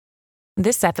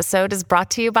This episode is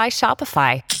brought to you by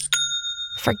Shopify.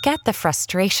 Forget the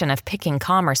frustration of picking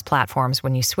commerce platforms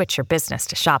when you switch your business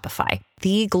to Shopify,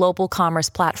 the global commerce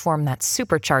platform that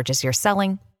supercharges your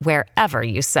selling wherever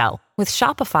you sell. With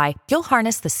Shopify, you'll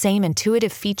harness the same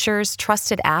intuitive features,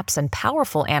 trusted apps, and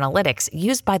powerful analytics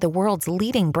used by the world's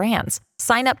leading brands.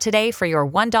 Sign up today for your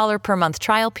 $1 per month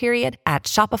trial period at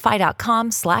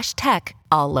shopify.com/tech,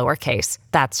 all lowercase.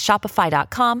 That's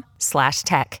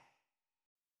shopify.com/tech.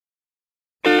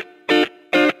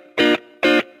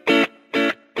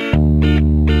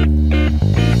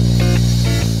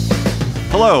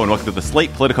 Hello, and welcome to the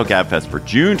Slate Political Gabfest for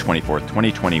June 24th,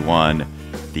 2021,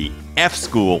 the F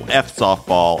School, F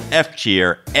Softball, F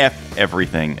Cheer, F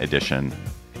Everything edition.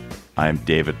 I'm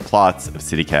David Plotz of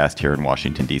CityCast here in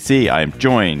Washington, D.C. I am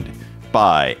joined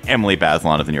by Emily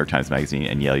Bazelon of the New York Times Magazine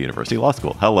and Yale University Law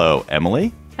School. Hello,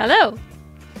 Emily. Hello.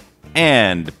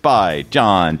 And by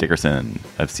John Dickerson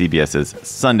of CBS's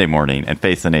Sunday Morning and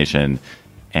Face the Nation,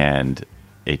 and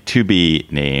a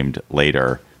to-be-named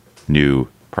later new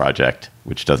project,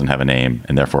 which doesn't have a name,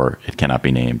 and therefore it cannot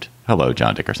be named. Hello,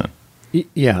 John Dickerson.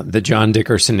 Yeah, the John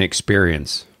Dickerson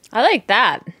Experience. I like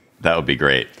that. That would be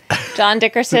great. John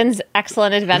Dickerson's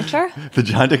Excellent Adventure. The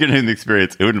John Dickerson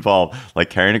Experience. It would involve like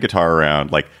carrying a guitar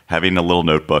around, like having a little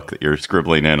notebook that you're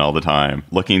scribbling in all the time,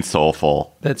 looking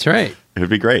soulful. That's right. It would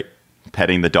be great.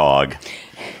 Petting the dog.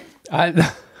 I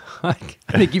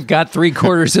think you've got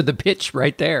 3/4 of the pitch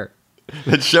right there.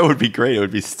 That show would be great. It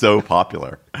would be so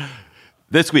popular.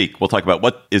 This week, we'll talk about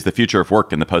what is the future of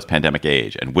work in the post-pandemic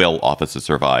age, and will offices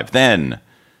survive? Then,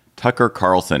 Tucker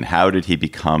Carlson, how did he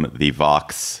become the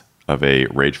Vox of a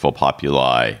rageful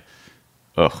populi?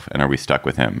 Ugh, and are we stuck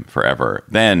with him forever?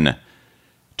 Then,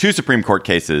 2 Supreme Court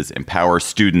cases empower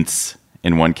students.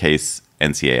 In one case,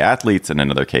 NCAA athletes, and in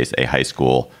another case, a high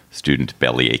school student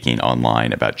belly aching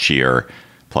online about cheer.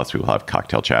 Plus, we will have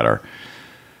cocktail chatter.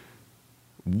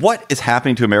 What is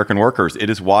happening to American workers? It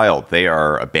is wild. They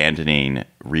are abandoning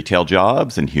retail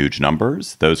jobs in huge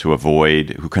numbers. Those who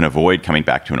can avoid coming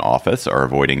back to an office are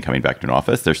avoiding coming back to an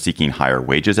office. They're seeking higher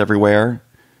wages everywhere.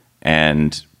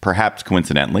 And perhaps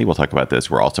coincidentally, we'll talk about this,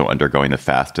 we're also undergoing the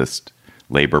fastest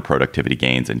labor productivity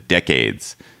gains in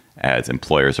decades as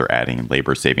employers are adding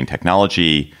labor-saving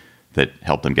technology that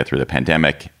helped them get through the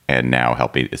pandemic and now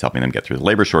is helping them get through the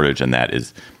labor shortage, and that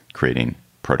is creating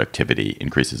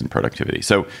increases in productivity.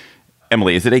 So,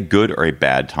 Emily, is it a good or a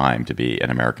bad time to be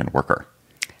an American worker?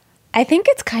 I think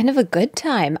it's kind of a good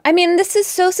time. I mean, this is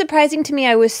so surprising to me.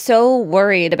 I was so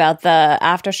worried about the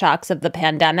aftershocks of the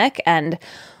pandemic and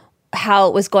how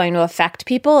it was going to affect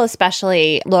people,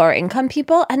 especially lower income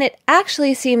people. And it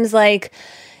actually seems like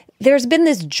there's been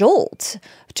this jolt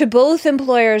to both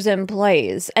employers and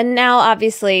employees. And now,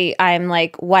 obviously, I'm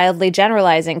like wildly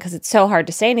generalizing because it's so hard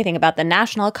to say anything about the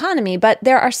national economy. But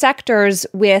there are sectors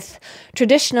with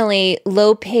traditionally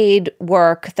low paid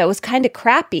work that was kind of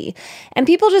crappy. And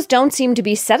people just don't seem to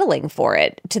be settling for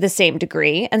it to the same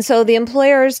degree. And so the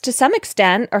employers, to some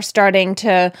extent, are starting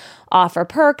to offer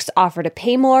perks, offer to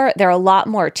pay more. There are a lot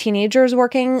more teenagers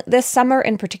working this summer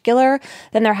in particular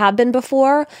than there have been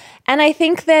before. And I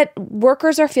think that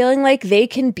workers are feeling like they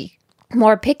can be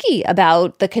more picky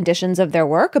about the conditions of their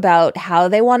work, about how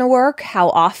they want to work, how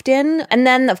often. And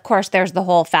then, of course, there's the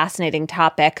whole fascinating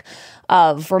topic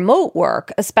of remote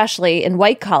work, especially in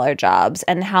white-collar jobs,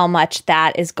 and how much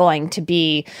that is going to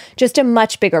be just a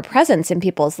much bigger presence in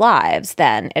people's lives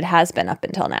than it has been up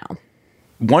until now.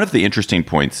 One of the interesting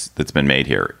points that's been made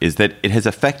here is that it has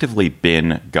effectively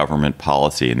been government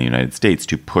policy in the United States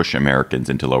to push Americans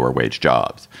into lower wage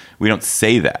jobs. We don't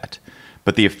say that,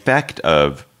 but the effect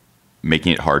of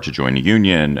making it hard to join a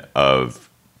union,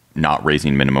 of not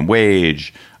raising minimum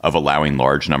wage, of allowing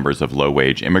large numbers of low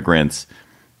wage immigrants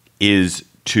is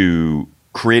to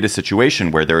create a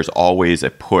situation where there's always a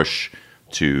push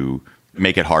to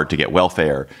make it hard to get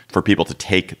welfare, for people to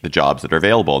take the jobs that are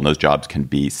available, and those jobs can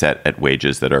be set at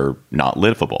wages that are not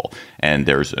livable. And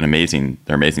there are amazing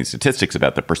statistics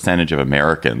about the percentage of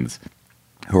Americans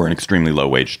who are in extremely low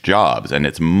wage jobs, and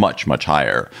it's much, much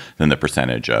higher than the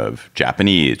percentage of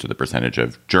Japanese or the percentage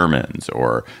of Germans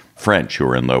or French who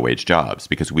are in low wage jobs,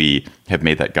 because we have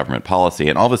made that government policy.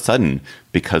 And all of a sudden,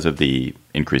 because of the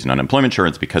increase in unemployment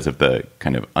insurance, because of the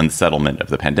kind of unsettlement of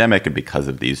the pandemic, and because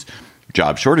of these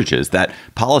job shortages, that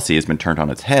policy has been turned on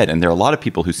its head. And there are a lot of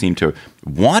people who seem to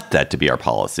want that to be our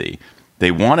policy.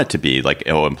 They want it to be like,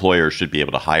 oh, employers should be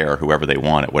able to hire whoever they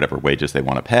want at whatever wages they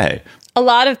want to pay. A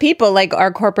lot of people, like our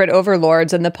corporate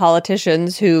overlords and the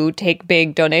politicians who take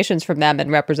big donations from them and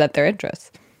represent their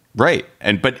interests. Right.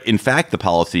 But in fact, the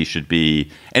policy should be,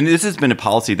 and this has been a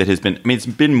policy that has been, I mean, it's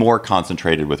been more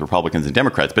concentrated with Republicans and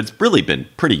Democrats, but it's really been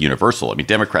pretty universal. I mean,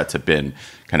 Democrats have been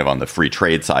kind of on the free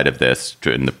trade side of this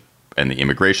and the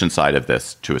immigration side of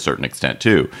this to a certain extent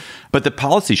too. But the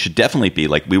policy should definitely be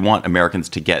like, we want Americans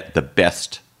to get the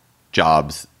best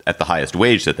jobs at the highest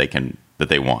wage that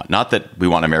they want. Not that we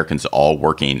want Americans all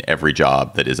working every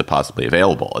job that is possibly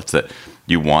available. It's that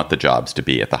you want the jobs to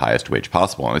be at the highest wage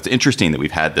possible. And it's interesting that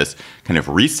we've had this kind of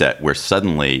reset where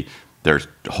suddenly there's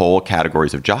whole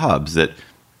categories of jobs that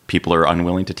people are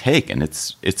unwilling to take. And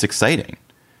it's exciting.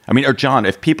 I mean, or John,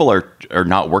 if people are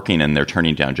not working and they're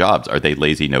turning down jobs, are they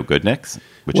lazy no-goodniks?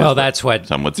 Well, that's what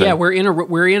some would say. Yeah, we're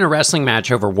in a wrestling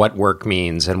match over what work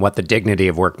means and what the dignity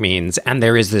of work means. And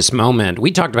there is this moment.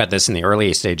 We talked about this in the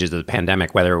early stages of the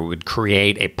pandemic, whether it would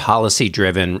create a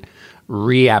policy-driven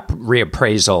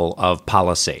reappraisal of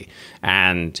policy.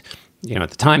 And at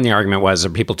the time, the argument was, are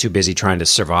people too busy trying to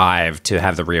survive to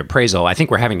have the reappraisal? I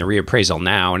think we're having the reappraisal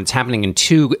now, and it's happening in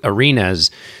two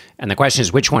arenas. And the question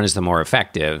is, which one is the more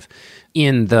effective?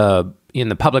 In the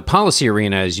public policy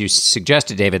arena, as you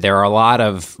suggested, David, there are a lot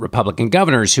of Republican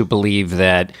governors who believe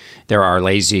that there are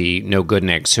lazy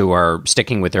no-goodniks who are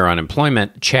sticking with their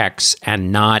unemployment checks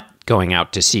and not going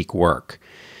out to seek work.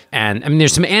 And I mean,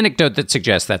 there's some anecdote that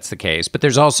suggests that's the case, but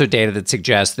there's also data that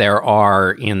suggests there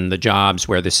are, in the jobs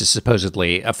where this is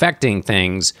supposedly affecting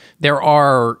things, there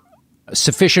are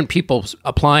sufficient people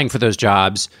applying for those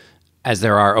jobs as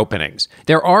there are openings.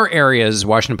 There are areas,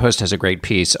 Washington Post has a great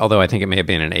piece, although I think it may have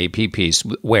been an AP piece,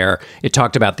 where it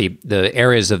talked about the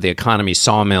areas of the economy,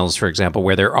 sawmills, for example,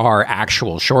 where there are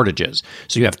actual shortages.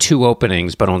 So you have 2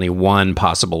 openings, but only one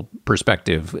possible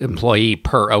prospective employee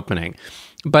per opening.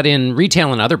 But in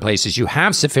retail and other places, you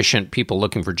have sufficient people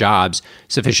looking for jobs,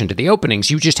 sufficient to the openings.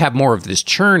 You just have more of this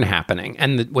churn happening.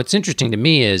 And what's interesting to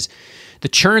me is the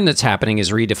churn that's happening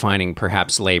is redefining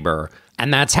perhaps labor.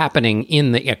 And that's happening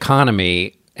in the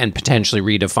economy and potentially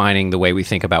redefining the way we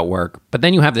think about work. But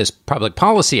then you have this public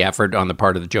policy effort on the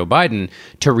part of Joe Biden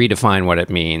to redefine what it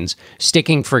means.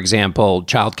 Sticking, for example,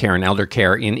 childcare and elder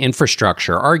care in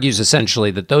infrastructure argues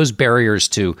essentially that those barriers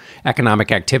to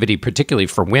economic activity, particularly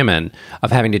for women,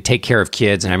 of having to take care of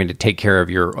kids and having to take care of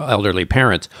your elderly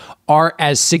parents, are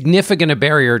as significant a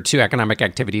barrier to economic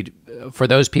activity for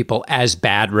those people as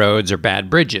bad roads or bad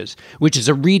bridges, which is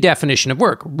a redefinition of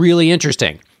work. Really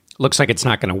interesting. Looks like it's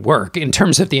not going to work in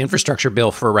terms of the infrastructure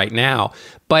bill for right now,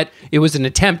 but it was an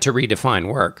attempt to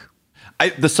redefine work.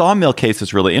 The sawmill case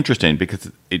is really interesting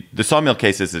because the sawmill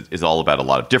case is all about a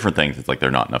lot of different things. It's like there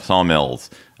are not enough sawmills,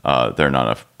 there are not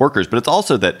enough workers, but it's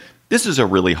also that this is a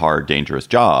really hard, dangerous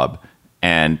job,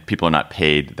 and people are not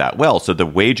paid that well. So the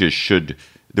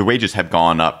wages have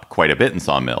gone up quite a bit in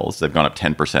sawmills. They've gone up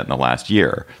 10% in the last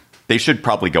year. They should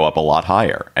probably go up a lot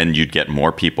higher, and you'd get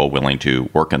more people willing to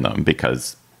work in them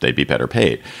because they'd be better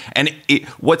paid. And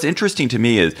what's interesting to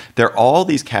me is there are all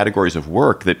these categories of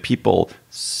work that people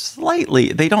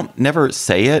they don't never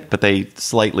say it, but they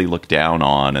slightly look down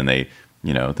on, and they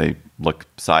look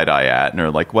side eye at and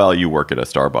are like, well, you work at a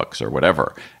Starbucks or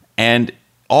whatever. And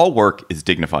all work is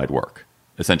dignified work,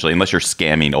 essentially, unless you're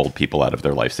scamming old people out of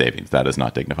their life savings. That is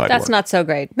not dignified work. That's not so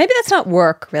great. Maybe that's not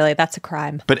work, really. That's a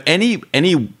crime. But any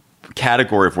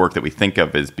category of work that we think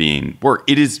of as being work,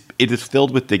 it is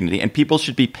filled with dignity, and people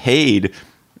should be paid.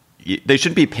 They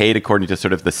shouldn't be paid according to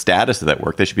sort of the status of that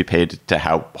work. They should be paid to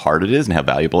how hard it is and how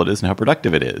valuable it is and how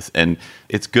productive it is. And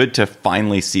it's good to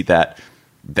finally see that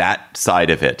side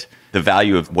of it, the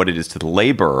value of what it is to the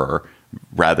laborer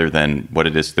rather than what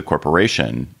it is to the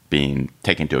corporation, being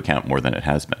taken into account more than it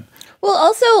has been. Well,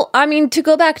 also, I mean, to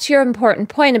go back to your important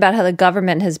point about how the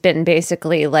government has been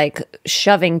basically like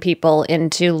shoving people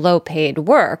into low-paid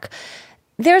work,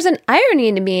 there's an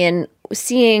irony to me in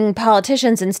seeing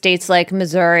politicians in states like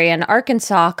Missouri and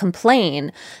Arkansas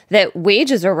complain that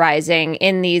wages are rising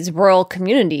in these rural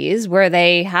communities where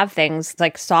they have things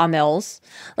like sawmills.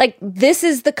 Like, this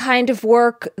is the kind of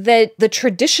work that the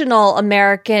traditional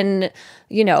American,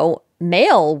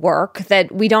 male work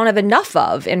that we don't have enough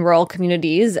of in rural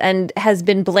communities, and has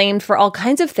been blamed for all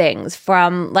kinds of things,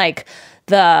 from like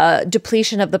the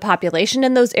depletion of the population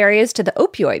in those areas to the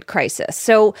opioid crisis.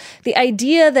 So the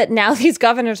idea that now these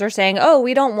governors are saying, oh,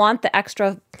 we don't want the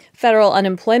extra federal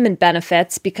unemployment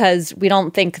benefits because we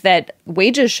don't think that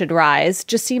wages should rise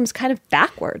just seems kind of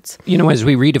backwards. As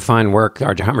we redefine work,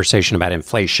 our conversation about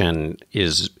inflation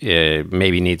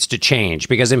maybe needs to change,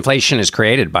 because inflation is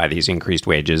created by these increased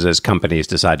wages as companies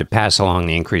decide to pass along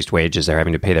the increased wages they're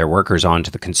having to pay their workers on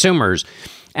to the consumers.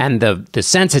 And the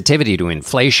sensitivity to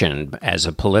inflation as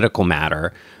a political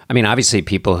matter, I mean, obviously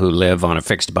people who live on a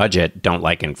fixed budget don't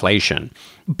like inflation,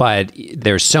 but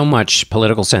there's so much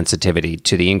political sensitivity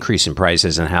to the increase in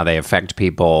prices and how they affect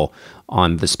people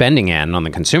on the spending end, on the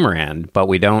consumer end, but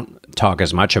we don't talk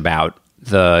as much about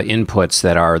the inputs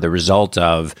that are the result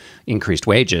of increased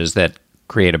wages that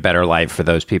create a better life for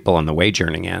those people on the wage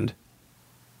earning end.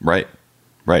 Right.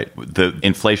 The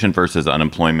inflation versus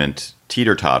unemployment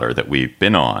teeter-totter that we've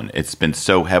been on, it's been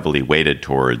so heavily weighted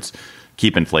towards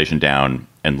keep inflation down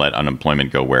and let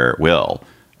unemployment go where it will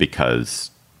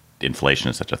because inflation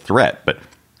is such a threat. But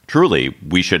truly,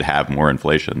 we should have more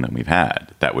inflation than we've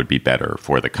had. That would be better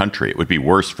for the country. It would be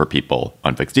worse for people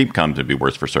on fixed incomes. It would be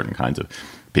worse for certain kinds of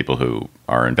people who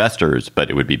are investors, but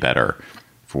it would be better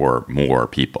for more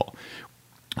people.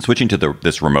 Switching to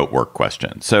this remote work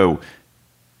question. So,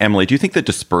 Emily, do you think the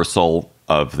dispersal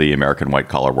of the American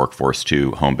white-collar workforce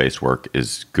to home-based work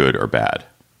is good or bad?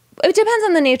 It depends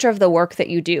on the nature of the work that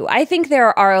you do. I think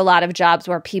there are a lot of jobs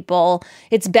where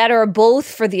it's better both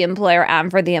for the employer and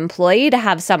for the employee to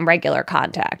have some regular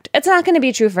contact. It's not going to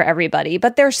be true for everybody,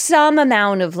 but there's some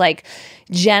amount of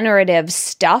generative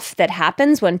stuff that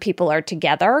happens when people are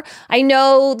together. I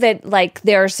know that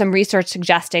there's some research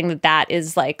suggesting that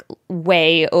is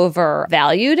way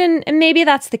overvalued, and maybe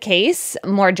that's the case,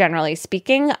 more generally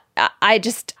speaking.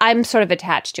 I'm sort of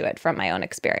attached to it from my own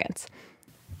experience.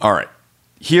 All right.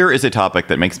 Here is a topic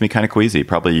that makes me kind of queasy.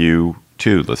 Probably you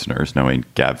too, listeners, knowing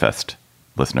GabFest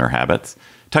listener habits.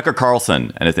 Tucker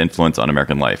Carlson and his influence on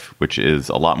American life, which is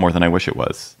a lot more than I wish it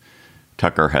was.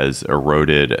 Tucker has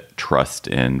eroded trust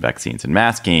in vaccines and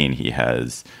masking. He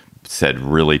has said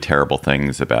really terrible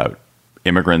things about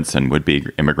immigrants and would-be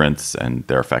immigrants and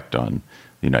their effect on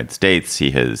the United States.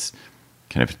 He has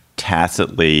kind of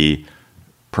tacitly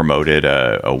promoted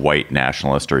a white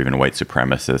nationalist or even a white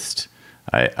supremacist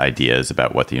ideas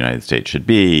about what the United States should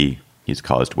be. He's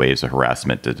caused waves of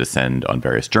harassment to descend on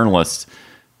various journalists.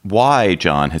 Why,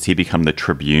 John, has he become the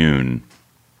tribune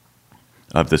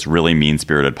of this really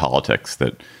mean-spirited politics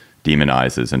that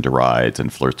demonizes and derides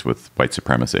and flirts with white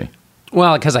supremacy?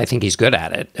 Well, because I think he's good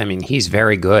at it. I mean, he's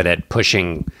very good at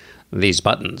pushing these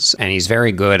buttons, and he's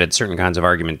very good at certain kinds of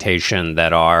argumentation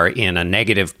that are, in a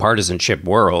negative partisanship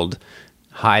world,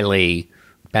 highly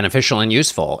beneficial and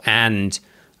useful. And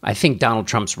I think Donald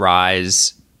Trump's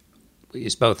rise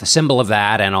is both a symbol of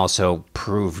that and also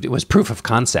it was proof of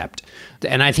concept.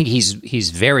 And I think he's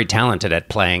very talented at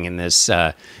playing in this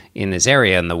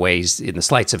area, in the ways, in the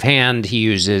sleights of hand he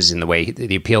uses, in the way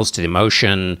he appeals to the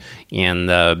emotion, in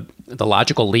the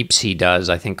logical leaps he does,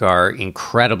 I think are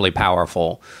incredibly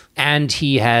powerful. And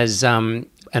he has an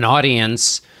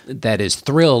audience that is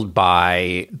thrilled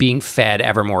by being fed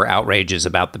ever more outrages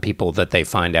about the people that they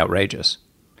find outrageous.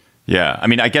 Yeah. I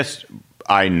mean, I guess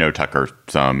I know Tucker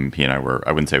some. He and I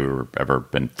wouldn't say we were ever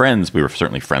been friends. We were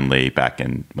certainly friendly back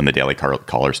when the Daily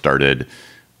Caller started.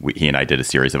 He and I did a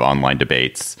series of online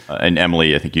debates. And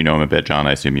Emily, I think you know him a bit. John,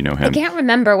 I assume you know him. I can't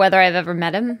remember whether I've ever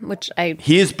met him,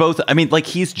 He is both. I mean,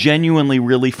 he's genuinely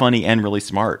really funny and really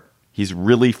smart. He's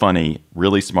really funny,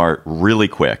 really smart, really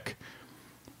quick.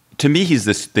 To me, he's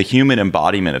the human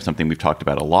embodiment of something we've talked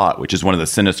about a lot, which is one of the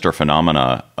sinister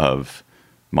phenomena of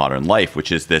modern life,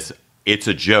 which is this, it's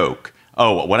a joke.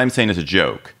 Oh, what I'm saying is a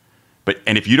joke.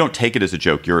 And if you don't take it as a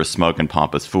joke, you're a smug and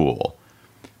pompous fool.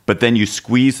 But then you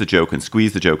squeeze the joke and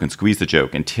squeeze the joke and squeeze the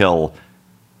joke until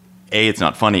A, it's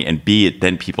not funny, and B,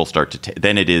 then people start to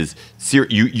then it is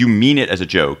you mean it as a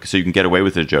joke, so you can get away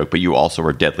with a joke, but you also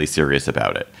are deadly serious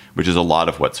about it, which is a lot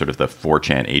of what sort of the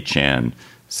 4chan, 8chan,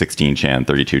 16chan,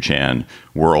 32chan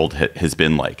world has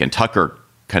been like. And Tucker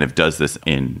kind of does this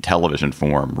in television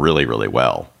form really, really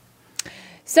well.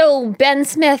 So Ben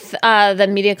Smith, the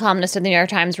media columnist of the New York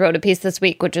Times, wrote a piece this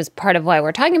week, which is part of why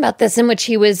we're talking about this, in which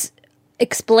he was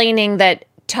explaining that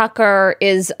Tucker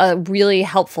is a really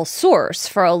helpful source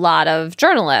for a lot of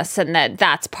journalists, and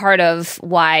that's part of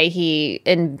why he,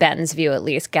 in Ben's view at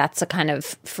least, gets a kind of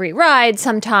free ride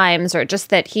sometimes, or just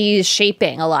that he's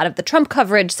shaping a lot of the Trump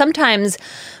coverage, sometimes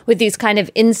with these kind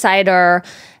of insider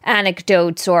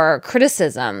anecdotes or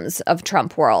criticisms of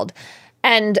Trump world.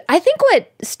 And I think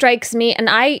what strikes me, and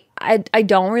I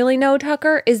don't really know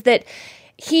Tucker, is that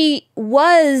he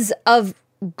was a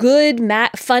good,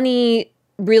 funny,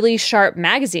 really sharp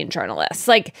magazine journalist.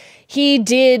 He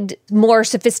did more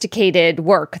sophisticated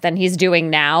work than he's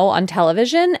doing now on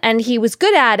television, and he was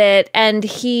good at it, and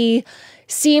he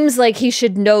seems like he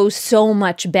should know so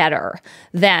much better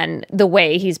than the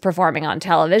way he's performing on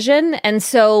television. And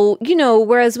so,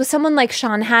 whereas with someone like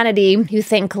Sean Hannity, you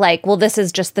think well, this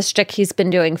is just the shtick he's been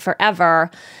doing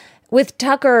forever, with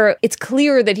Tucker, it's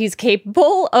clear that he's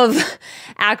capable of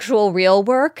actual real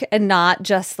work and not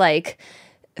just like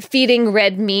feeding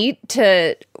red meat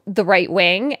to the right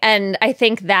wing. And I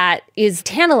think that is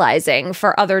tantalizing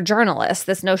for other journalists,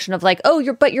 this notion of like, oh,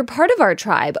 you're part of our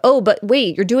tribe. Oh, but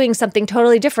wait, you're doing something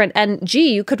totally different. And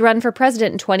gee, you could run for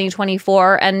president in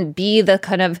 2024 and be the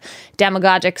kind of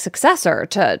demagogic successor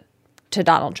to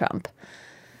Donald Trump.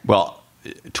 Well,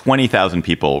 20,000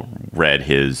 people read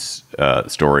his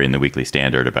story in the Weekly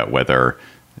Standard about whether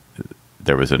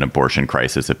there was an abortion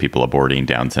crisis of people aborting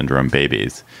Down syndrome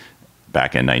babies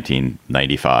back in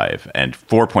 1995. And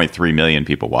 4.3 million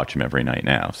people watch him every night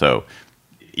now. So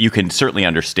you can certainly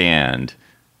understand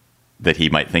that he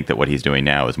might think that what he's doing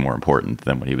now is more important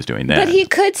than what he was doing then. But he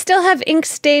could still have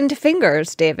ink-stained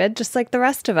fingers, David, just like the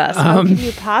rest of us. How can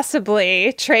you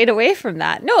possibly trade away from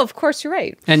that? No, of course you're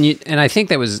right. And I think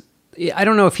that was... I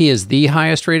don't know if he is the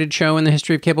highest rated show in the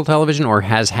history of cable television or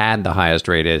has had the highest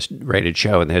rated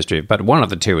show in the history, but one of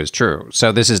the two is true.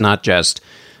 So this is not just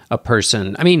a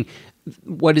person. I mean,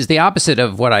 what is the opposite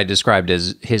of what I described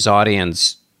as his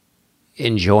audience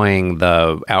enjoying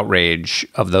the outrage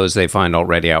of those they find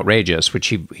already outrageous, which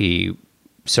he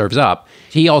serves up.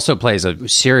 He also plays a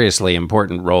seriously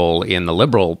important role in the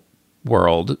liberal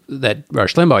world that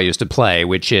Rush Limbaugh used to play,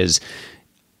 which is,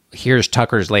 here's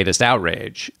Tucker's latest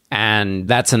outrage. And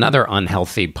that's another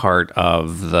unhealthy part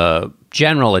of the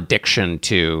general addiction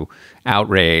to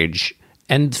outrage,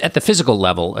 and at the physical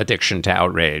level, addiction to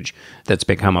outrage that's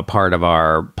become a part of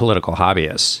our political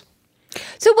hobbyists.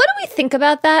 So what do we think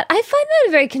about that? I find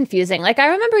that very confusing. Like, I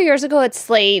remember years ago at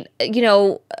Slate, you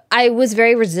know, I was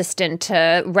very resistant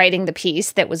to writing the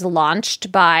piece that was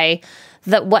launched by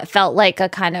what felt like a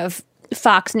kind of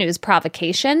Fox News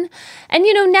provocation. And,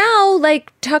 you know, now,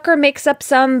 like, Tucker makes up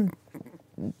some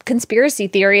conspiracy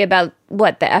theory about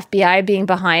the FBI being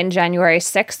behind January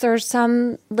 6th or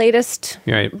some latest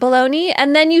baloney.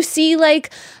 And then you see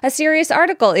like a serious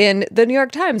article in the New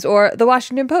York Times or the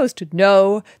Washington Post.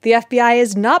 No, the FBI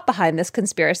is not behind this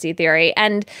conspiracy theory.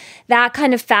 And that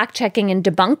kind of fact checking and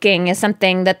debunking is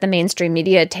something that the mainstream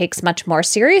media takes much more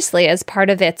seriously as part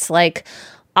of its like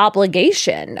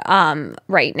obligation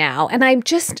right now. And I'm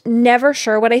just never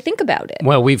sure what I think about it.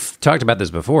 Well, we've talked about this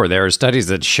before. There are studies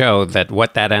that show that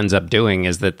what that ends up doing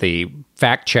is that the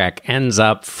fact check ends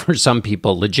up, for some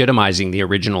people, legitimizing the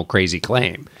original crazy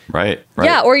claim. Right.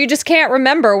 Yeah, or you just can't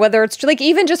remember whether it's like,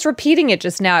 even just repeating it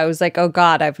just now, I was like, oh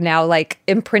God, I've now like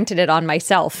imprinted it on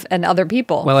myself and other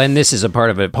people. Well, and this is a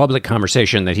part of a public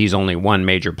conversation that he's only one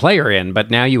major player in, but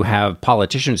now you have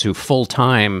politicians who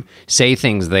full-time say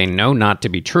things they know not to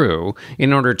be true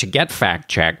in order to get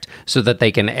fact-checked so that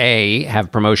they can, A,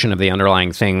 have promotion of the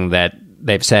underlying thing that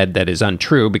they've said that is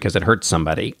untrue because it hurts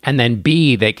somebody, and then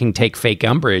B, they can take fake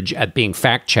umbrage at being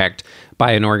fact-checked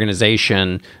by an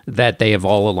organization that they have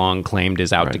all along claimed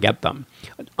is out to get them.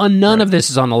 None of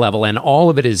this is on the level, and all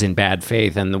of it is in bad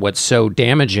faith, and what's so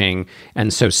damaging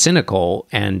and so cynical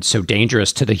and so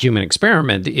dangerous to the human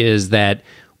experiment is that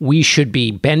we should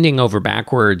be bending over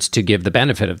backwards to give the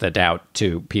benefit of the doubt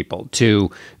to people, to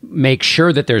make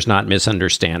sure that there's not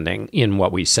misunderstanding in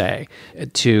what we say,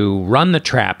 to run the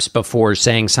traps before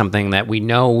saying something that we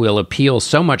know will appeal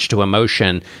so much to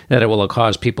emotion that it will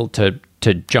cause people to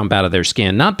jump out of their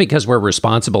skin, not because we're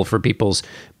responsible for people's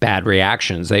bad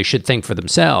reactions. They should think for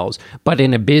themselves. But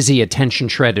in a busy,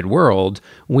 attention-shredded world,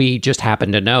 we just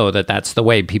happen to know that that's the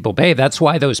way people behave. That's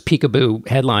why those peekaboo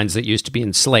headlines that used to be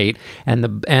in Slate and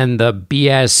the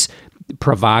BS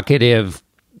provocative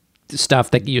stuff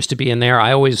that used to be in there,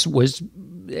 I always was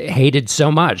hated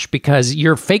so much, because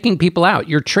you're faking people out.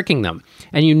 You're tricking them,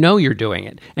 and you know you're doing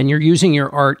it, and you're using your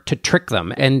art to trick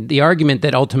them. And the argument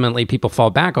that ultimately people fall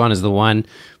back on is the one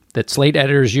that Slate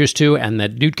editors used to and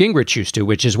that Newt Gingrich used to,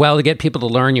 which is, well, to get people to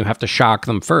learn, you have to shock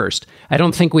them first. I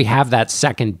don't think we have that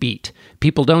second beat.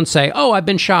 People don't say, oh, I've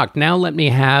been shocked. Now let me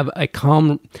have a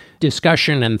calm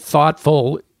discussion and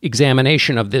thoughtful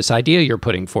examination of this idea you're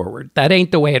putting forward. That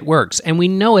ain't the way it works. And we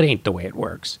know it ain't the way it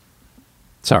works.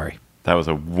 Sorry. That was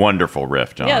a wonderful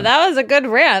riff, John. Yeah, that was a good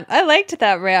rant. I liked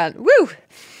that rant. Woo!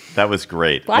 That was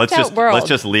great. Let's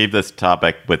just leave this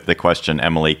topic with the question,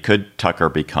 Emily, could Tucker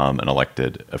become an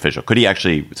elected official? Could he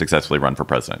actually successfully run for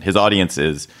president? His audience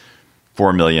is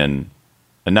 4 million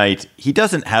a night. He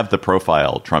doesn't have the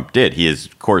profile Trump did. He is,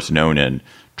 of course, known in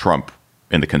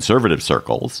the conservative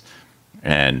circles,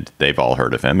 and they've all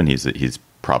heard of him, and he's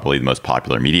probably the most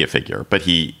popular media figure. But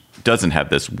he doesn't have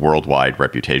this worldwide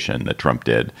reputation that Trump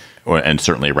did, and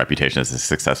certainly a reputation as a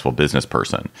successful business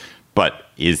person. But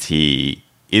is he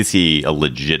a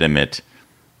legitimate,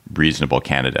 reasonable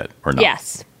candidate or not?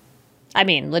 Yes. I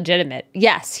mean, legitimate.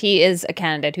 Yes, he is a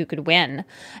candidate who could win.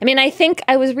 I mean, I think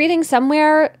I was reading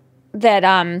somewhere that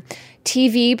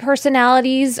TV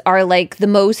personalities are like the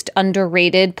most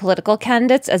underrated political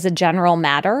candidates as a general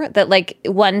matter, that like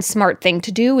one smart thing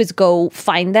to do is go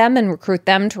find them and recruit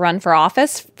them to run for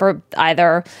office for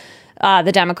either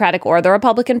the Democratic or the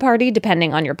Republican Party,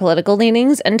 depending on your political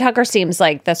leanings. And Tucker seems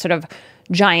like the sort of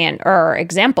giant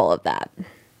example of that.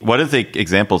 What are the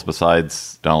examples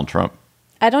besides Donald Trump?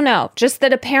 I don't know. Just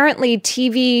that apparently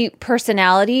TV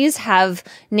personalities have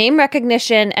name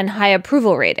recognition and high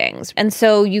approval ratings. And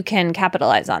so you can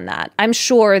capitalize on that. I'm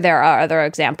sure there are other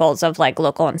examples of like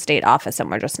local and state office,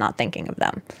 and we're just not thinking of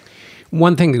them.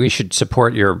 One thing that we should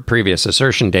support your previous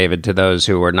assertion, David, to those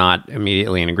who are not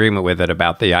immediately in agreement with it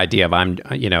about the idea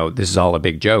of this is all a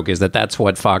big joke, is that that's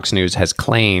what Fox News has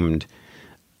claimed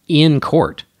in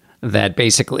court, that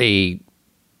basically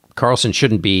Carlson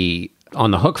shouldn't be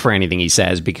on the hook for anything he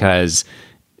says because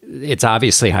it's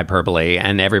obviously hyperbole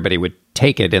and everybody would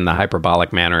take it in the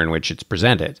hyperbolic manner in which it's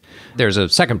presented. There's a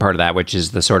second part of that, which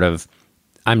is the sort of,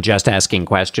 I'm just asking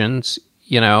questions,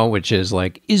 which is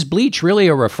like, is bleach really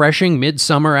a refreshing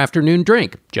midsummer afternoon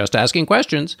drink? Just asking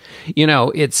questions.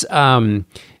 It's,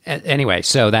 anyway,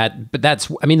 so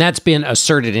that's been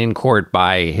asserted in court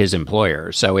by his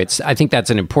employer. So I think that's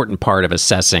an important part of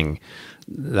assessing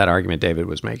that argument David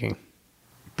was making.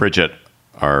 Bridget,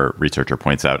 our researcher,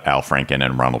 points out Al Franken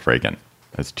and Ronald Reagan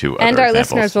as two other examples. And our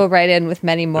listeners will write in with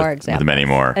many more examples. With many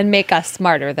more. And make us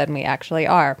smarter than we actually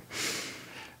are.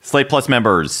 Slate Plus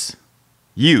members,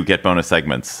 you get bonus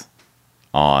segments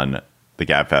on the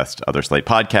GabFest, other Slate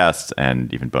podcasts,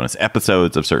 and even bonus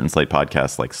episodes of certain Slate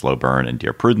podcasts like Slow Burn and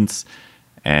Dear Prudence.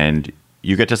 And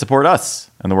you get to support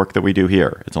us and the work that we do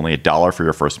here. It's only $1 for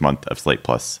your first month of Slate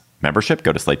Plus membership.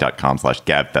 Go to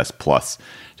slate.com/GabFestPlus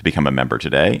to become a member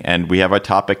today. And we have a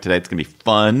topic today. It's going to be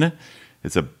fun.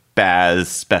 It's a Baz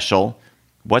special.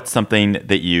 What's something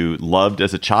that you loved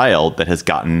as a child that has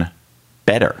gotten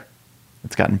better?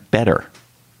 It's gotten better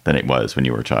than it was when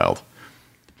you were a child.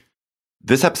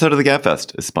 This episode of the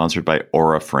GabFest is sponsored by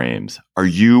Aura Frames. Are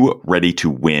you ready to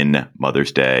win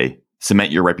Mother's Day?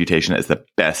 Cement your reputation as the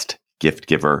best gift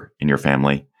giver in your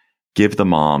family? Give the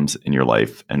moms in your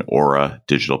life an Aura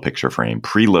digital picture frame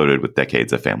preloaded with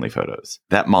decades of family photos.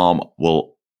 That mom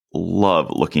will love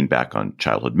looking back on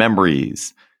childhood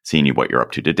memories, seeing what you're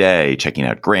up to today, checking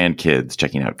out grandkids,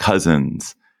 checking out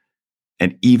cousins.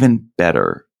 And even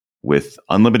better, with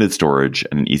unlimited storage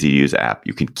and an easy-to-use app,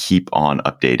 you can keep on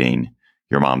updating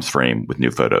your mom's frame with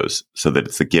new photos so that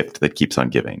it's a gift that keeps on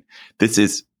giving. This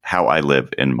is how I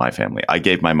live in my family. I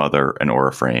gave my mother an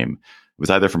Aura frame. It was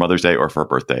either for Mother's Day or for her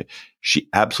birthday. She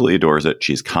absolutely adores it.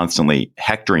 She's constantly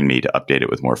hectoring me to update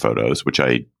it with more photos, which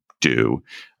I do.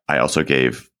 I also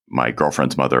gave my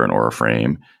girlfriend's mother an Aura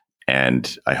frame,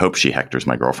 and I hope she hectors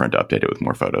my girlfriend to update it with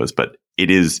more photos. But it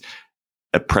is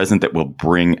a present that will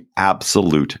bring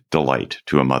absolute delight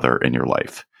to a mother in your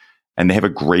life. And they have a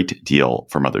great deal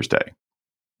for Mother's Day.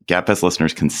 GabFest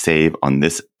listeners can save on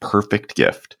this perfect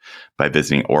gift by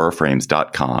visiting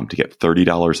auraframes.com to get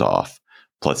 $30 off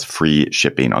plus free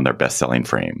shipping on their best-selling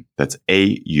frame. That's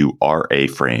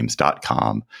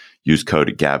auraframes.com. Use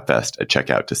code GabFest at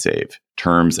checkout to save.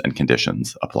 Terms and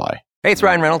conditions apply. Hey, it's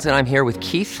Ryan Reynolds, and I'm here with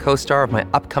Keith, co-star of my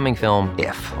upcoming film,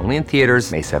 If, only in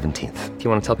theaters May 17th. Do you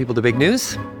want to tell people the big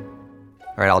news?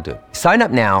 All right, I'll do it. Sign up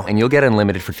now and you'll get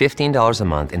unlimited for $15 a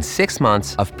month and 6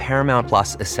 months of Paramount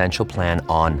Plus Essential Plan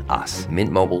on us.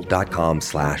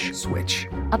 MintMobile.com/switch.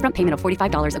 Upfront payment of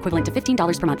 $45 equivalent to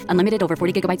 $15 per month. Unlimited over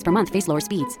 40 gigabytes per month. Face lower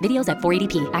speeds. Videos at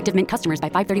 480p. Active Mint customers by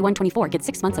 531.24 get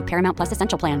 6 months of Paramount Plus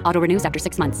Essential Plan. Auto renews after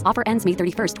 6 months. Offer ends May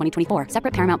 31st, 2024.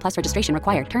 Separate Paramount Plus registration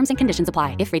required. Terms and conditions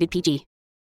apply if rated PG.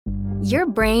 Your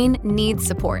brain needs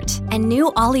support, and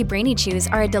new Ollie Brainy Chews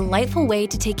are a delightful way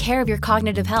to take care of your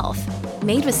cognitive health.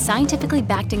 Made with scientifically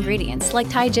backed ingredients like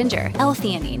Thai ginger,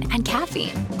 L-theanine, and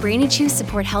caffeine, Brainy Chews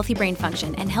support healthy brain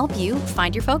function and help you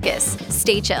find your focus,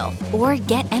 stay chill, or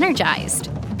get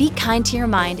energized. Be kind to your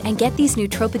mind and get these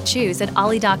nootropic chews at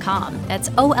ollie.com.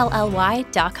 That's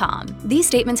OLLY.com. These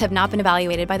statements have not been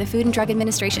evaluated by the Food and Drug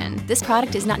Administration. This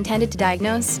product is not intended to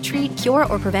diagnose, treat, cure,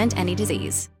 or prevent any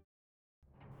disease.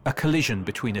 A collision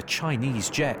between a Chinese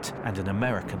jet and an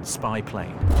American spy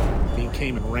plane. He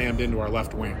came and rammed into our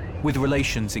left wing. With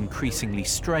relations increasingly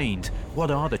strained,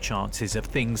 what are the chances of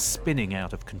things spinning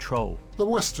out of control? The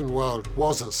Western world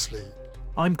was asleep.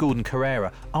 I'm Gordon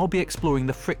Carrera. I'll be exploring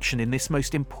the friction in this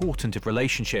most important of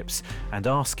relationships and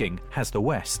asking, has the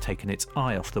West taken its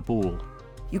eye off the ball?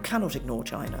 You cannot ignore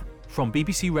China. From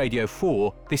BBC Radio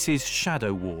 4, this is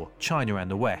Shadow War, China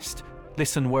and the West.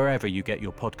 Listen wherever you get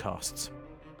your podcasts.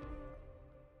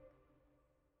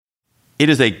 It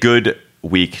is a good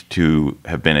week to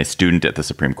have been a student at the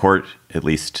Supreme Court, at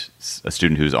least a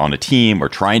student who's on a team or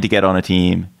trying to get on a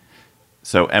team.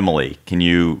 So, Emily, can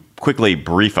you quickly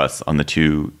brief us on the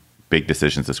two big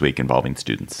decisions this week involving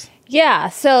students? Yeah,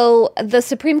 so the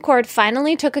Supreme Court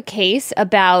finally took a case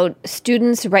about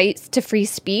students' rights to free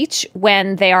speech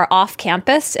when they are off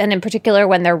campus, and in particular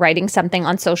when they're writing something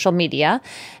on social media.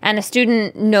 And a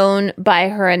student known by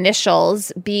her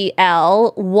initials, BL,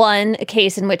 won a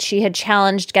case in which she had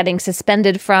challenged getting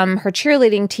suspended from her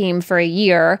cheerleading team for a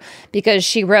year because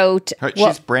she wrote...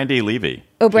 She's Brandy Levy.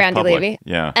 Oh, Brandy Levy.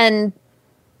 Yeah. And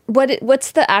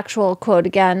what's the actual quote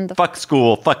again? Fuck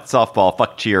school, fuck softball,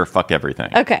 fuck cheer, fuck everything.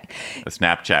 Okay. A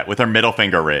Snapchat with her middle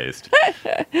finger raised.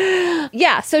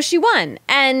 Yeah, so she won.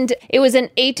 And it was an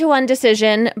 8-1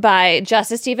 decision by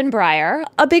Justice Stephen Breyer.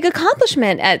 A big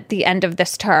accomplishment at the end of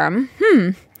this term.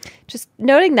 Just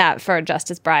noting that for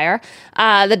Justice Breyer.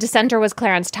 The dissenter was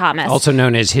Clarence Thomas. Also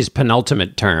known as his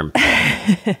penultimate term.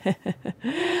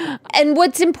 And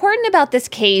what's important about this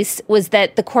case was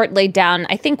that the court laid down,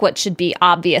 I think, what should be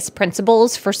obvious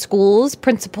principles for schools,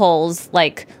 principles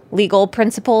like legal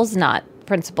principles, not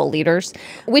principal leaders,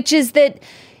 which is that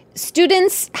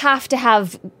students have to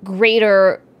have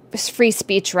greater free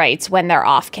speech rights when they're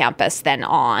off campus than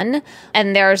on.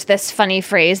 And there's this funny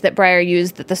phrase that Breyer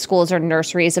used that the schools are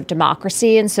nurseries of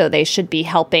democracy. And so they should be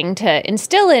helping to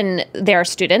instill in their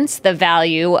students the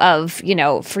value of,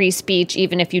 free speech.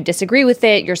 Even if you disagree with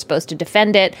it, you're supposed to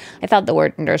defend it. I thought the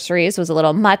word nurseries was a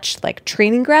little much, like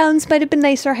training grounds might have been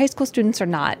nicer. High school students are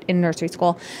not in nursery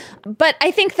school. But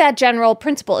I think that general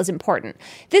principle is important.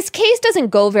 This case doesn't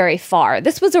go very far.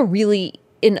 This was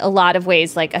in a lot of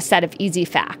ways, like a set of easy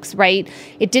facts, right?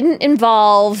 It didn't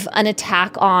involve an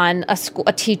attack on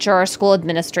a teacher or a school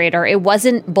administrator. It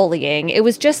wasn't bullying. It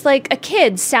was just like a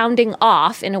kid sounding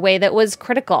off in a way that was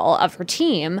critical of her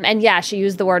team. And yeah, she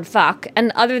used the word fuck.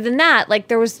 And other than that,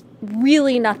 there was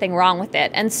really nothing wrong with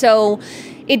it. And so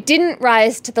it didn't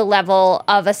rise to the level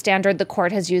of a standard the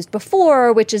court has used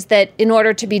before, which is that in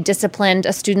order to be disciplined,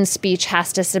 a student's speech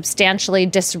has to substantially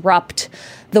disrupt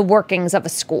the workings of a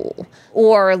school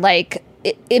or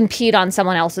impede on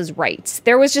someone else's rights.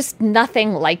 There was just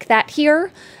nothing like that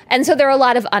here. And so there are a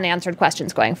lot of unanswered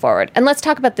questions going forward. And let's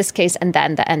talk about this case and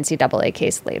then the NCAA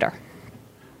case later.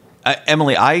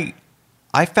 Emily, I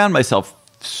found myself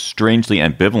strangely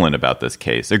ambivalent about this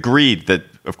case. Agreed that,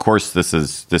 of course,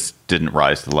 this didn't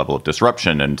rise to the level of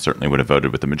disruption and certainly would have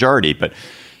voted with the majority. But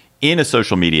in a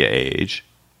social media age,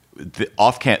 the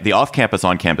off-campus,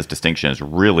 on-campus distinction is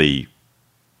really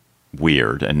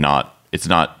weird and it's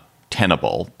not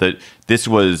tenable. That this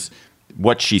was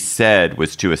what she said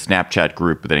was to a Snapchat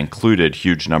group that included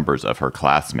huge numbers of her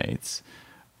classmates,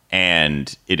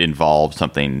 and it involved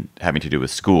something having to do with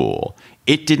school.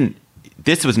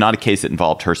 This was not a case that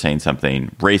involved her saying something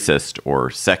racist or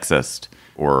sexist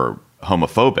or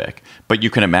homophobic. But you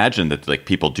can imagine that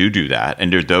people do that.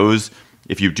 And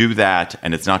if you do that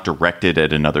and it's not directed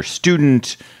at another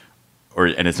student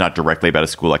and it's not directly about a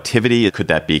school activity, could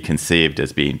that be conceived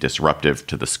as being disruptive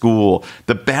to the school?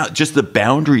 Just the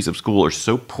boundaries of school are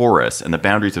so porous, and the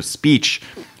boundaries of speech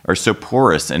are so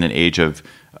porous in an age of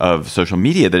social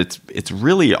media that it's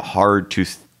really hard to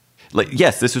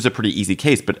yes, this was a pretty easy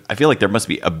case, but I feel like there must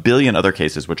be a billion other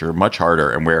cases which are much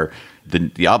harder and where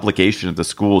the obligation of the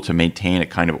school to maintain a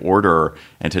kind of order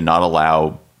and to not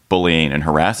allow bullying and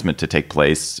harassment to take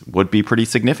place would be pretty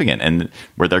significant, and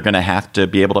where they're going to have to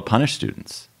be able to punish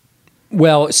students.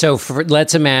 Well, so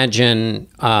let's imagine,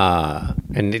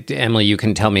 and Emily, you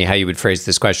can tell me how you would phrase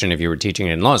this question if you were teaching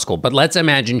in law school, but let's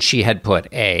imagine she had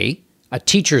put A, a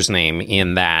teacher's name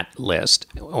in that list,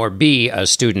 or B, a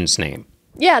student's name.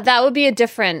 Yeah, that would be a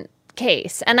different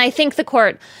case. And I think the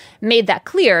court made that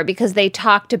clear because they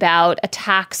talked about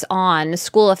attacks on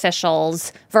school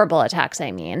officials, verbal attacks,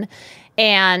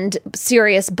 and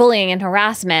serious bullying and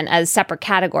harassment as separate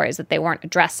categories that they weren't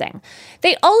addressing.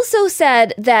 They also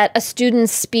said that a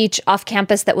student's speech off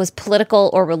campus that was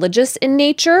political or religious in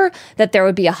nature, that there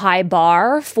would be a high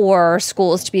bar for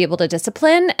schools to be able to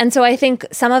discipline. And so I think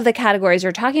some of the categories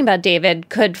you're talking about, David,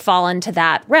 could fall into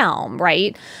that realm,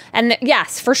 right? And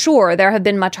yes, for sure, there have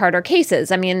been much harder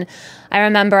cases. I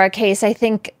remember a case, I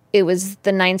think it was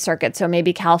the Ninth Circuit, so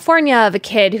maybe California, of a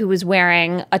kid who was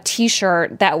wearing a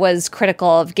T-shirt that was critical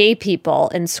of gay people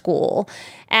in school.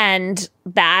 And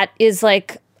that is a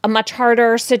much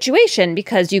harder situation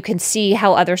because you can see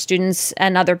how other students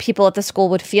and other people at the school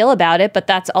would feel about it. But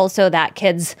that's also that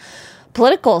kid's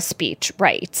political speech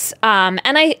rights. And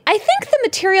I think the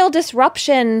material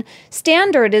disruption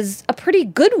standard is a pretty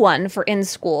good one for in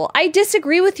school. I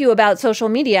disagree with you about social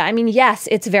media. I mean, yes,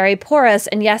 it's very porous,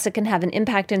 and yes, it can have an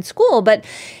impact in school. But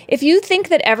if you think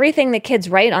that everything that kids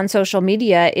write on social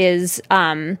media is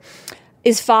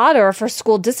fodder for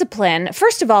school discipline,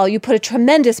 first of all, you put a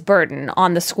tremendous burden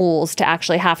on the schools to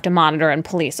actually have to monitor and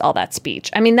police all that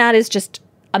speech. I mean, that is just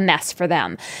a mess for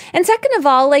them. And second of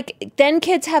all, like, then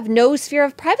kids have no sphere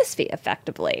of privacy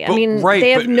effectively. I mean,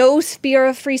 they have no sphere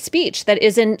of free speech that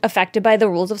isn't affected by the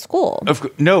rules of school.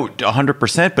 No,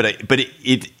 100%. But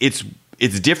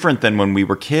it's different than when we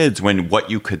were kids, when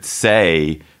what you could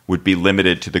say would be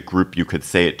limited to the group you could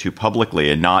say it to publicly,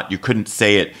 and you couldn't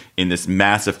say it in this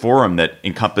massive forum that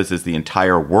encompasses the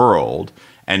entire world,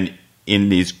 and in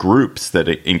these groups that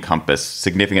encompass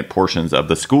significant portions of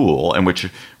the school, and which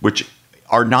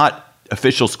are not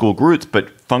official school groups,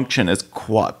 but function as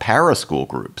para-school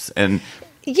groups. And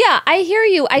yeah, I hear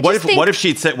you. What if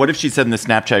she'd said in the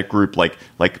Snapchat group, like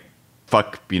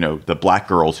fuck, the black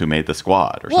girls who made the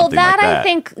squad or something like that? I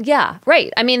think, yeah,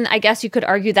 right. I mean, I guess you could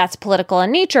argue that's political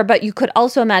in nature, but you could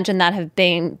also imagine that have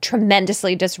been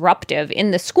tremendously disruptive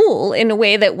in the school in a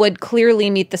way that would clearly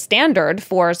meet the standard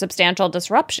for substantial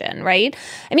disruption, right?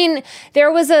 I mean,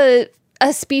 there was a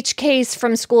speech case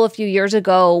from school a few years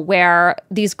ago where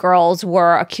these girls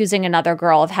were accusing another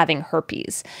girl of having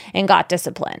herpes and got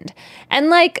disciplined.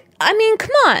 And I mean,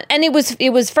 come on. And it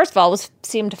was first of all,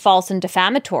 seemed false and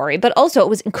defamatory, but also it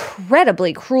was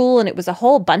incredibly cruel, and it was a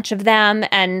whole bunch of them.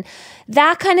 And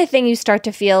that kind of thing, you start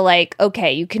to feel like,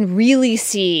 okay, you can really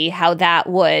see how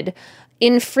that would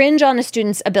infringe on a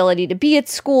student's ability to be at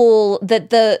school,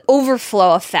 that the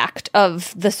overflow effect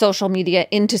of the social media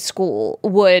into school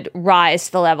would rise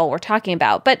to the level we're talking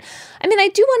about. But I mean, I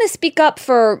do want to speak up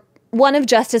for one of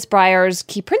Justice Breyer's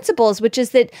key principles, which is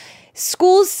that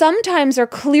schools sometimes are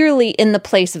clearly in the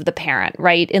place of the parent,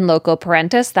 right? In loco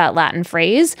parentis, that Latin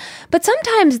phrase. But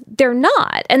sometimes they're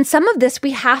not. And some of this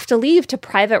we have to leave to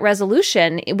private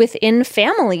resolution within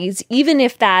families, even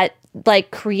if that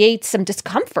creates some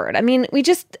discomfort. I mean,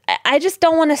 I just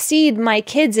don't want to cede my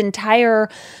kids' entire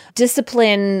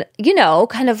discipline,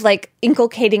 kind of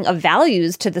inculcating of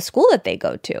values to the school that they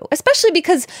go to, especially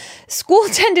because school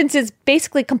attendance is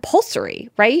basically compulsory,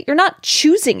 right? You're not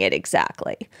choosing it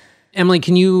exactly. Emily,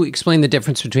 can you explain the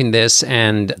difference between this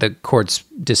and the court's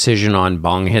decision on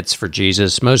bong hits for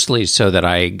Jesus, mostly so that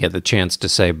I get the chance to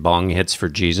say bong hits for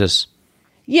Jesus?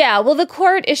 Yeah, well, the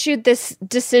court issued this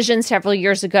decision several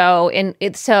years ago.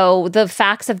 So the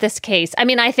facts of this case, I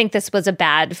mean, I think this was a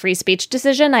bad free speech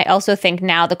decision. I also think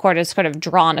now the court has sort of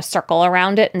drawn a circle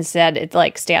around it and said it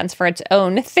stands for its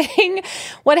own thing.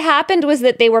 What happened was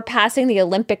that they were passing the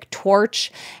Olympic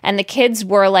torch, and the kids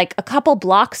were a couple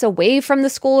blocks away from the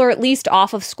school, or at least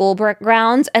off of school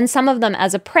grounds. And some of them,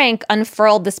 as a prank,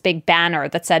 unfurled this big banner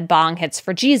that said bong hits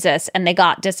for Jesus, and they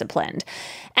got disciplined.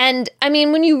 And I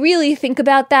mean, when you really think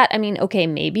about that, I mean, okay,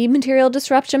 maybe material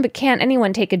disruption, but can't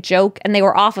anyone take a joke? And they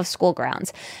were off of school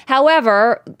grounds.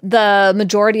 However, the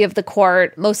majority of the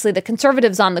court, mostly the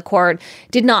conservatives on the court,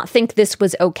 did not think this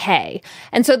was okay.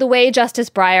 And so the way Justice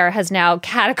Breyer has now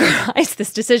categorized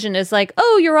this decision is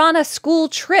you're on a school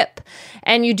trip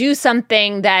and you do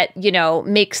something that,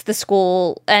 makes the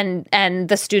school and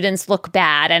the students look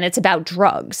bad, and it's about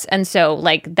drugs. And so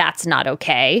that's not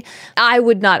okay. I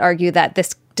would not argue that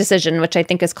this decision, which I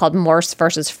think is called Morse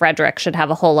versus Frederick, should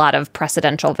have a whole lot of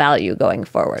precedential value going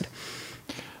forward.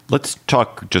 Let's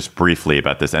talk just briefly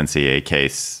about this NCAA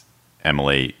case,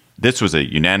 Emily. This was a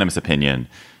unanimous opinion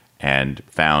and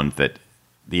found that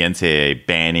the NCAA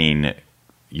banning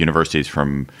universities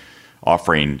from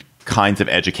offering kinds of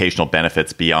educational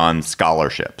benefits beyond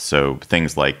scholarships. So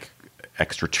things like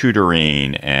extra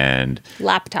tutoring and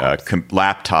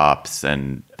laptops,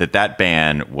 and that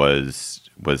ban was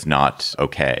not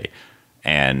okay.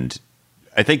 And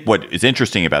I think what is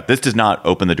interesting about this does not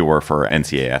open the door for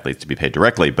NCAA athletes to be paid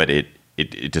directly, but it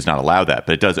does not allow that.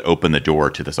 But it does open the door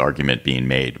to this argument being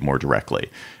made more directly,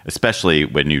 especially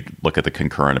when you look at the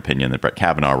concurrent opinion that Brett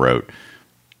Kavanaugh wrote,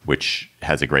 which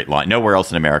has a great line. Nowhere else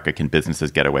in America can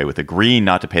businesses get away with agreeing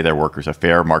not to pay their workers a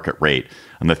fair market rate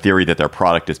on the theory that their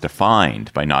product is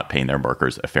defined by not paying their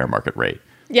workers a fair market rate.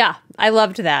 Yeah, I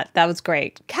loved that. That was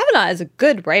great. Kavanaugh is a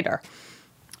good writer.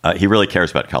 He really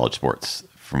cares about college sports,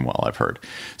 from what I've heard.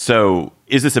 So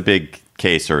is this a big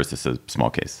case or is this a small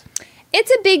case?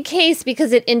 It's a big case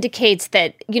because it indicates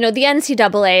that, the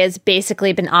NCAA has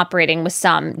basically been operating with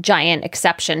some giant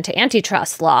exception to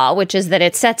antitrust law, which is that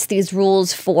it sets these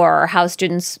rules for how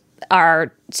students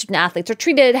our student athletes are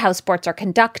treated, how sports are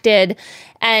conducted.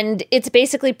 And it's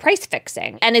basically price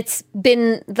fixing. And it's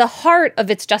been the heart of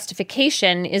its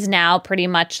justification is now pretty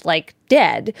much like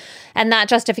dead. And that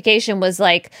justification was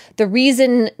like the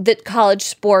reason that college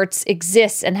sports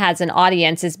exists and has an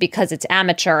audience is because it's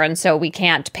amateur. And so we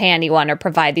can't pay anyone or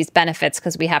provide these benefits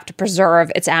because we have to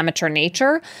preserve its amateur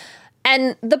nature.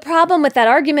 And the problem with that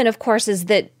argument, of course, is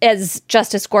that, as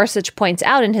Justice Gorsuch points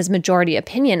out in his majority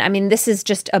opinion, I mean, this is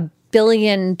just a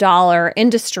billion-dollar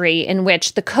industry in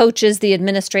which the coaches, the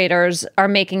administrators are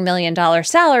making million-dollar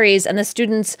salaries, and the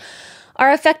students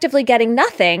are effectively getting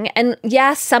nothing. And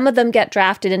yes, some of them get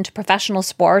drafted into professional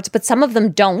sports, but some of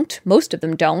them don't. Most of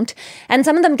them don't. And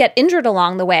some of them get injured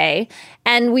along the way.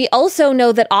 And we also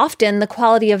know that often the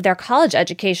quality of their college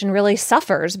education really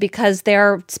suffers because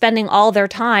they're spending all their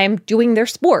time doing their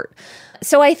sport.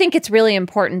 So I think it's really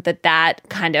important that that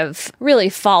kind of really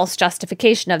false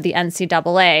justification of the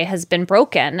NCAA has been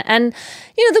broken. And,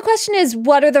 the question is,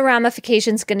 what are the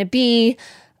ramifications going to be?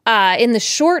 In the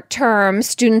short term,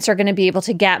 students are going to be able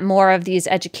to get more of these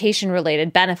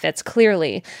education-related benefits,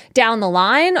 clearly. Down the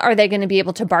line, are they going to be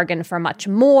able to bargain for much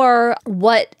more?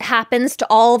 What happens to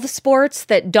all the sports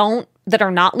that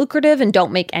are not lucrative and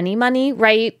don't make any money,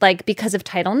 right? Like, because of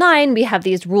Title IX, we have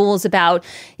these rules about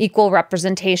equal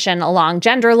representation along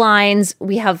gender lines.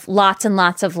 We have lots and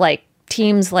lots of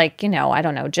teams like,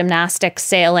 gymnastics,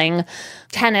 sailing,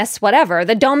 tennis, whatever,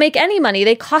 that don't make any money.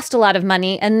 They cost a lot of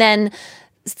money. And then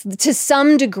to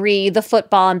some degree, the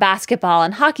football and basketball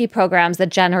and hockey programs that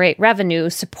generate revenue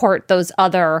support those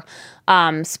other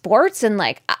sports. And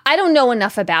I don't know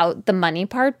enough about the money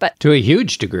part, but to a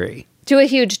huge degree. To a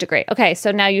huge degree. Okay, so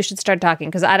now you should start talking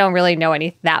because I don't really know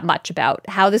that much about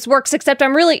how this works, except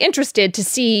I'm really interested to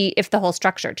see if the whole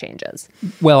structure changes.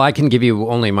 Well, I can give you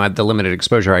only the limited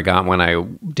exposure I got when I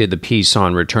did the piece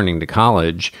on returning to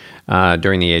college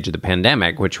during the age of the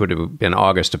pandemic, which would have been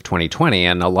August of 2020.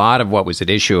 And a lot of what was at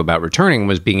issue about returning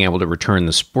was being able to return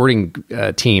the sporting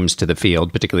teams to the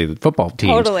field, particularly the football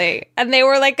teams. Totally. And they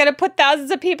were going to put thousands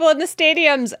of people in the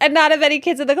stadiums and not have any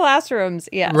kids in the classrooms.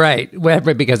 Yeah. Right.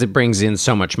 Because it brings in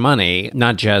so much money,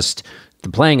 not just the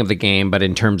playing of the game, but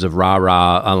in terms of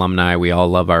rah-rah alumni, we all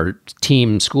love our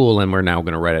team, school, and we're now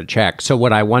going to write a check. So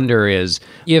what I wonder is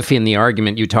if in the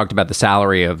argument you talked about the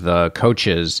salary of the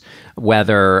coaches,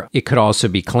 whether it could also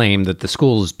be claimed that the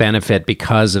schools benefit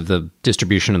because of the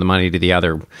distribution of the money to the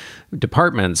other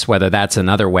departments, whether that's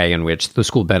another way in which the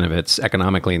school benefits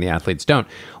economically and the athletes don't.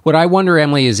 What I wonder,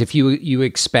 Emily, is if you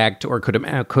expect or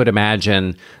could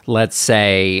imagine, let's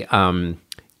say,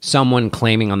 someone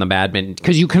claiming on the badminton,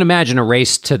 because you can imagine a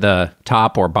race to the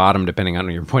top or bottom, depending on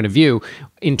your point of view,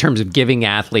 in terms of giving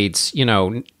athletes,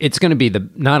 it's going to be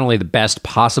not only the best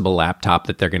possible laptop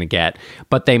that they're going to get,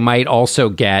 but they might also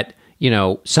get,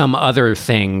 some other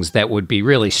things that would be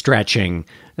really stretching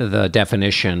the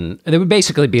definition. They would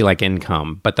basically be like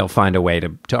income, but they'll find a way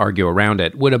to argue around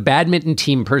it. Would a badminton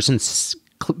team person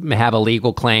have a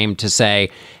legal claim to say,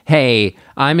 hey,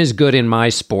 I'm as good in my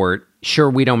sport,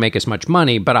 sure, we don't make as much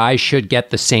money, but I should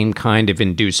get the same kind of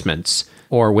inducements?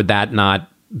 Or would that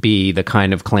not be the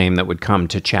kind of claim that would come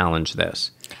to challenge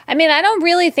this? I mean, I don't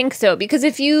really think so, because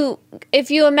if you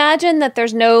imagine that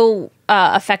there's no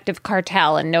effective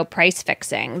cartel and no price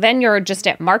fixing, then you're just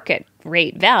at market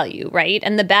rate value, right?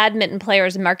 And the badminton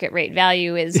players' market rate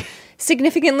value is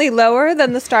significantly lower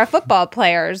than the star football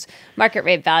players' market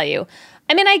rate value.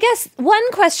 I mean, I guess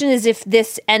one question is if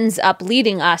this ends up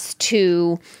leading us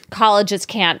to colleges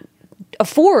can't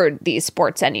afford these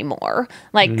sports anymore.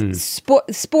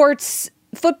 Sports,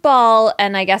 football,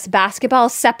 and I guess basketball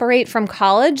separate from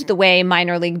college the way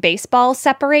minor league baseball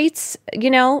separates,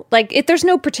 there's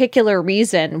no particular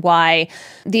reason why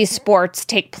these sports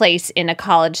take place in a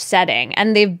college setting.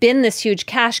 And they've been this huge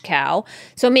cash cow.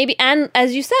 So maybe, and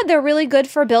as you said, they're really good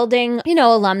for building,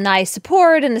 alumni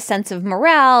support and a sense of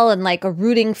morale and a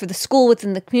rooting for the school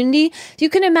within the community. So you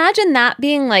can imagine that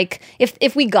being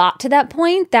if we got to that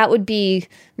point, that would be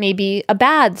maybe a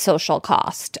bad social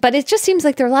cost. But it just seems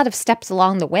like there are a lot of steps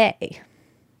along the way.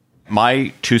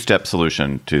 My two-step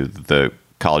solution to the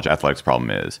college athletics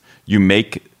problem is you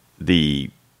make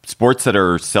the sports that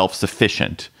are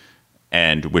self-sufficient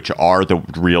and which are the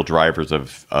real drivers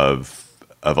of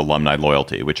alumni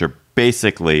loyalty, which are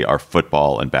basically our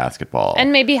football and basketball.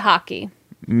 And maybe hockey.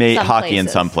 Hockey in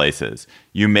some places.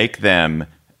 You make them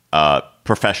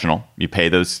professional. You pay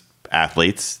those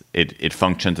athletes. It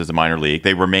functions as a minor league.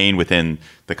 They remain within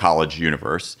the college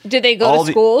universe. Do they go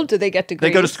to school? Do they get degrees?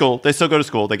 They go to school. They still go to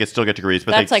school. They still get degrees.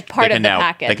 But that's part of the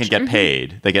package. They can get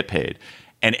paid. They get paid.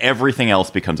 And everything else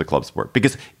becomes a club sport.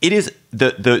 Because it is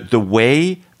the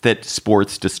way that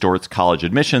sports distorts college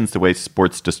admissions, the way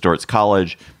sports distorts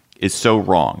college, is so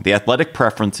wrong. The athletic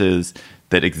preferences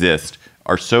that exist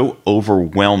are so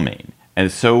overwhelming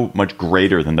and so much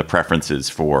greater than the preferences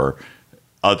for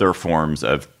other forms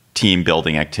of team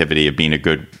building activity, of being a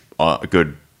good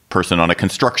person on a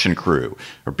construction crew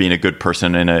or being a good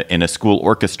person in a school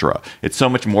orchestra. It's so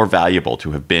much more valuable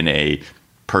to have been a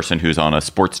person who's on a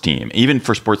sports team, even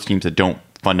for sports teams that don't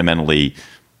fundamentally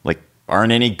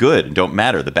aren't any good and don't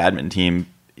matter. The badminton team,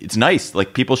 it's nice.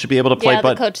 People should be able to play. Yeah,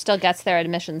 the coach still gets their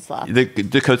admission slots.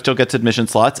 The coach still gets admission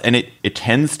slots, and it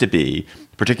tends to be,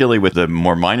 particularly with the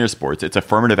more minor sports, it's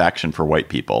affirmative action for white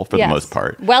people for the most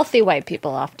part. Wealthy white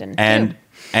people often and too.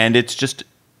 And it's just,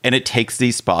 and it takes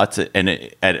these spots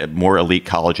at more elite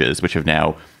colleges, which have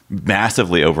now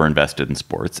massively overinvested in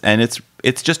sports, and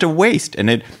it's just a waste. And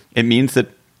it means that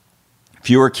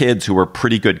fewer kids who are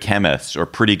pretty good chemists or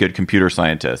pretty good computer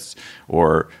scientists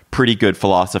or pretty good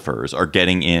philosophers are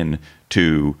getting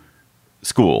into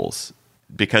schools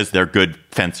because they're good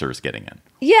fencers getting in.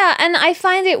 Yeah, and I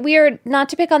find it weird, not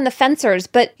to pick on the fencers,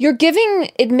 but you're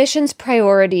giving admissions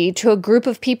priority to a group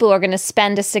of people who are going to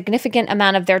spend a significant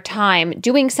amount of their time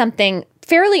doing something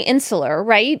fairly insular,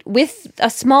 right? With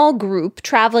a small group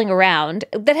traveling around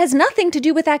that has nothing to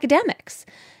do with academics.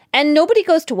 And nobody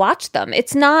goes to watch them.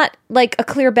 It's not like a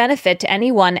clear benefit to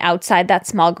anyone outside that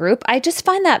small group. I just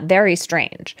find that very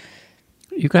strange.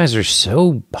 You guys are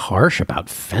so harsh about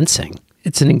fencing.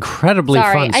 It's an incredibly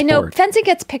fun sport. I know fencing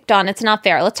gets picked on. It's not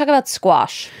fair. Let's talk about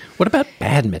squash. What about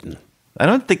badminton? I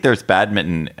don't think there's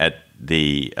badminton at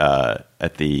the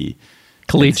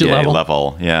collegiate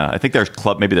level. Yeah, I think there's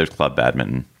club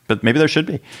badminton, but maybe there should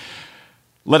be.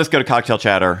 Let us go to cocktail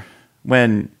chatter.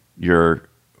 When you're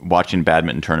watching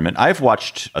badminton tournament, I've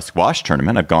watched a squash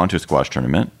tournament. I've gone to a squash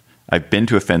tournament. I've been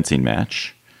to a fencing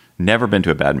match. Never been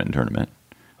to a badminton tournament.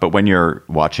 But when you're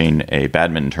watching a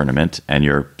badminton tournament and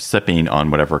you're sipping on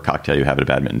whatever cocktail you have at a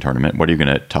badminton tournament, what are you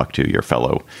going to talk to your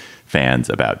fellow fans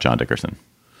about, John Dickerson?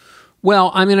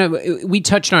 Well, we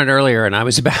touched on it earlier, and I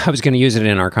was going to use it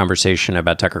in our conversation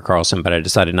about Tucker Carlson, but I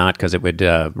decided not because it would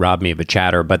rob me of a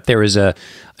chatter. But there is a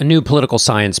new political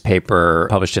science paper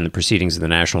published in the Proceedings of the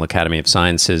National Academy of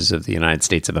Sciences of the United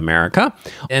States of America.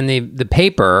 And the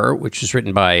paper, which was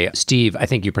written by Steve, I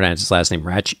think you pronounce his last name,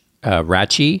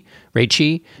 Racci,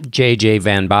 J.J.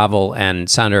 Van Bavel, and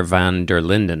Sander van der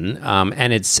Linden.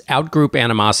 And it's outgroup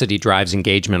animosity drives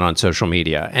engagement on social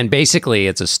media. And basically,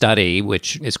 it's a study,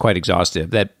 which is quite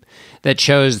exhaustive, that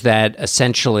shows that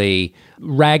essentially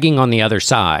ragging on the other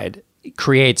side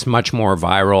creates much more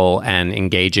viral and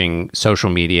engaging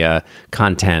social media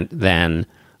content than,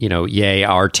 yay,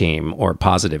 our team, or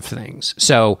positive things.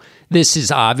 So this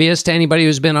is obvious to anybody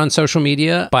who's been on social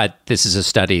media, but this is a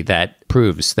study that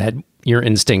proves that your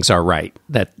instincts are right,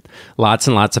 that lots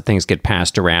and lots of things get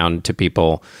passed around to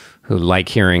people who like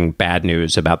hearing bad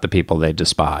news about the people they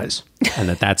despise, and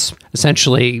that's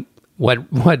essentially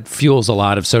what fuels a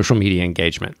lot of social media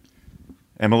engagement.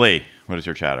 Emily, what is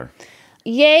your chatter?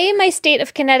 Yay, my state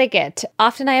of Connecticut.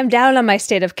 Often I am down on my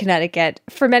state of Connecticut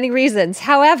for many reasons.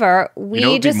 However, it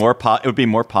would be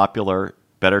more popular,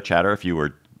 better chatter if you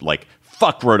were like,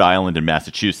 fuck Rhode Island and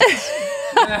Massachusetts.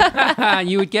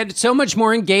 You would get so much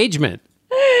more engagement.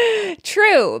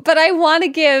 True, but I want to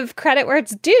give credit where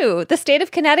it's due. The state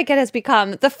of Connecticut has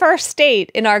become the first state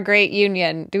in our great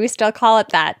union, do we still call it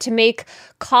that, to make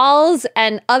calls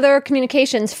and other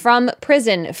communications from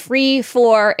prison free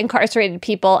for incarcerated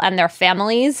people and their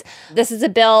families. This is a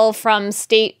bill from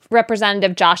State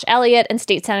Representative Josh Elliott and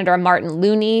State Senator Martin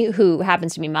Looney, who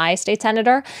happens to be my state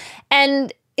senator.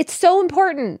 And it's so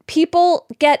important. People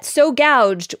get so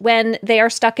gouged when they are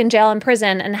stuck in jail and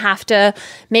prison and have to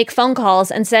make phone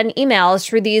calls and send emails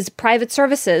through these private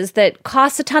services that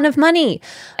cost a ton of money.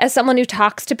 As someone who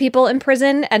talks to people in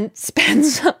prison and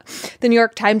spends the New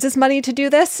York Times' money to do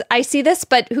this, I see this,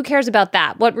 but who cares about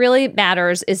that? What really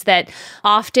matters is that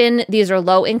often these are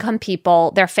low-income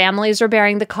people. Their families are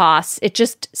bearing the costs. It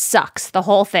just sucks, the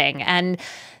whole thing. And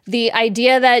the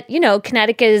idea that,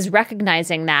 Connecticut is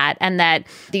recognizing that and that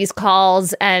these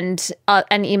calls and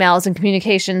emails and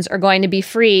communications are going to be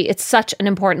free, it's such an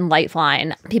important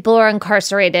lifeline. People are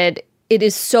incarcerated. It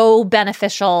is so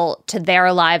beneficial to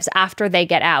their lives after they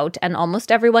get out, and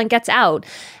almost everyone gets out,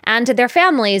 and to their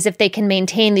families if they can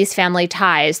maintain these family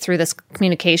ties through this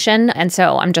communication. And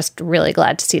so I'm just really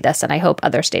glad to see this, and I hope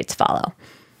other states follow.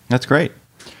 That's great.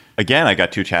 Again, I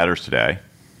got two chatters today.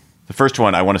 The first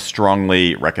one, I want to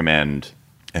strongly recommend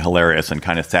a hilarious and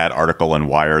kind of sad article in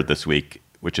Wired this week,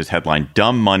 which is headlined,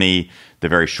 "Dumb Money the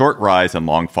very short rise and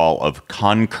long fall of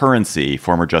Concurrency,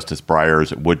 former Justice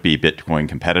Breyer's would-be Bitcoin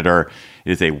competitor.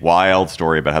 It is a wild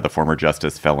story about how the former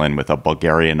justice fell in with a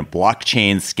Bulgarian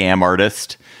blockchain scam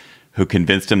artist who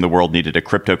convinced him the world needed a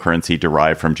cryptocurrency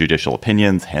derived from judicial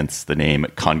opinions, hence the name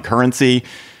Concurrency.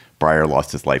 Breyer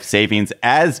lost his life savings,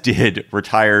 as did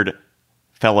retired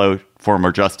fellow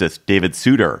former Justice David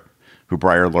Souter, who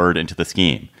Breyer lured into the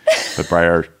scheme. But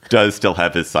Breyer does still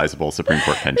have his sizable Supreme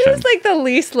Court pension. This is like the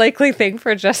least likely thing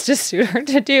for Justice Souter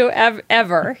to do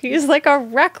ever. He's like a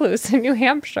recluse in New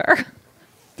Hampshire.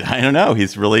 I don't know.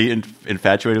 He's really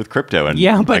infatuated with crypto. And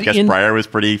but I guess Breyer was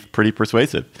pretty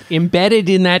persuasive. Embedded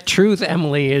in that truth,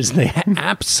 Emily, is the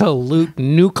absolute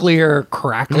nuclear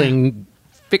crackling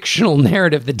fictional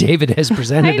narrative that David has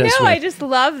presented us with. I just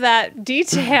love that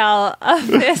detail of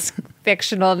this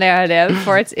fictional narrative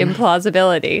for its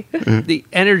implausibility. The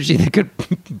energy that could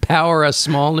power a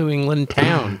small New England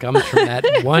town comes from that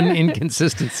one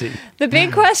inconsistency. The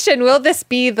big question, will this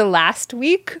be the last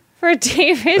week for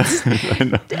David's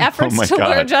efforts to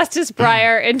lure Justice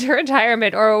Breyer into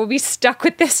retirement, or will we be stuck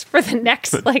with this for the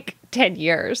next 10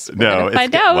 years? We'll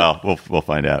find out. Well, we'll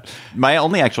find out. My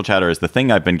only actual chatter is the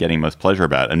thing I've been getting most pleasure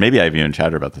about, and maybe I've even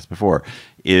chatted about this before,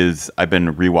 is I've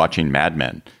been rewatching Mad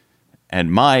Men. And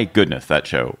my goodness, that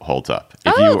show holds up.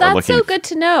 That's so good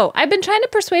to know. I've been trying to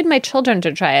persuade my children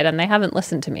to try it, and they haven't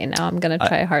listened to me. Now I'm going to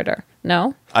try harder.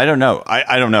 No? I don't know.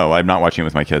 I don't know. I'm not watching it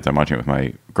with my kids. I'm watching it with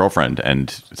my girlfriend, and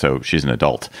so she's an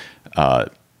adult.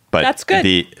 But that's good.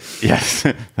 Yes,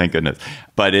 thank goodness.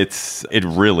 But it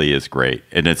really is great,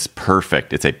 and it's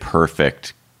perfect. It's a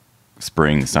perfect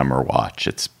spring summer watch.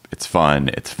 It's fun.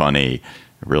 It's funny.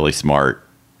 Really smart.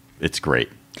 It's great.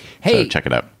 Hey, so check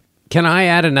it out. Can I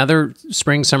add another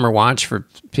spring summer watch for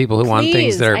people who want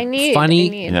things that are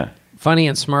funny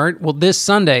and smart? Well, this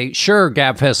Sunday, sure,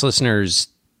 GabFest listeners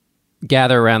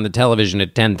gather around the television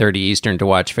at 10:30 Eastern to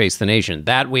watch Face the Nation.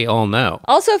 That we all know.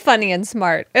 Also funny and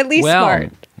smart. At least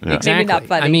smart. Yeah. Exactly. Maybe not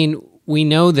funny. I mean, we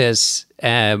know this,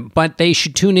 but they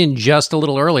should tune in just a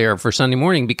little earlier for Sunday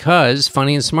morning because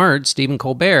Funny and Smart, Stephen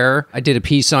Colbert, I did a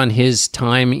piece on his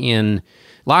time in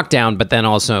lockdown, but then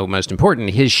also, most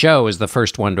important, his show is the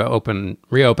first one to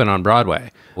reopen on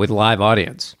Broadway with live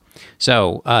audience.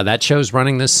 So that show's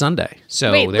running this Sunday.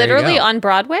 So wait, literally on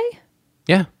Broadway?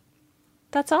 Yeah.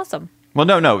 That's awesome. Well,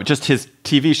 no, just his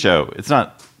TV show.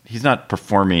 He's not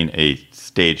performing a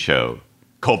stage show.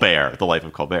 Colbert, The Life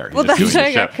of Colbert. Well, that's what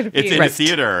I got confused. It's in a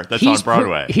theater that's on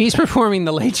Broadway. He's performing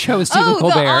The Late Show with Stephen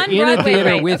Colbert in a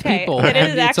theater with people. It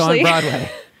is actually on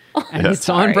Broadway. And it's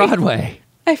on Broadway.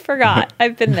 I forgot.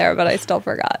 I've been there, but I still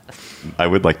forgot. I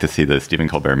would like to see the Stephen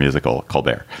Colbert musical,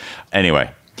 Colbert.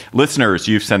 Anyway, listeners,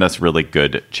 you've sent us really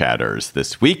good chatters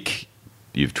this week.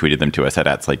 You've tweeted them to us at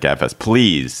 @SlateGabFest.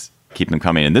 Please keep them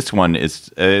coming. And this one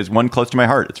is one close to my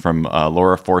heart. It's from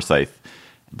Laura Forsyth.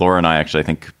 Laura and I actually, I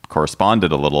think,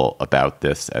 corresponded a little about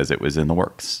this as it was in the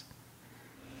works.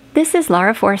 This is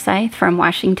Laura Forsyth from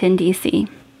Washington, D.C.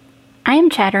 I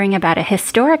am chattering about a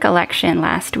historic election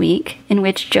last week in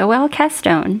which Joel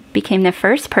Castone became the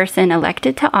first person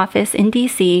elected to office in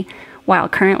D.C. while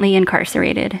currently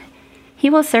incarcerated. He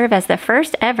will serve as the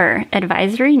first ever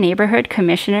advisory neighborhood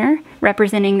commissioner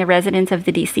representing the residents of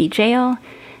the D.C. jail,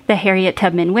 the Harriet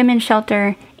Tubman Women's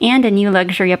Shelter, and a new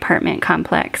luxury apartment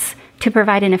complex to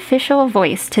provide an official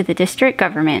voice to the district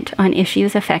government on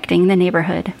issues affecting the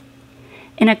neighborhood.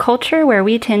 In a culture where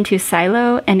we tend to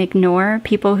silo and ignore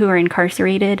people who are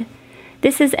incarcerated,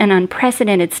 this is an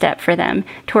unprecedented step for them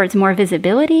towards more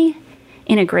visibility,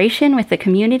 integration with the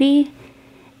community,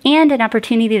 and an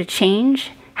opportunity to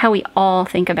change how we all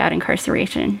think about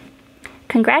incarceration.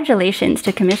 Congratulations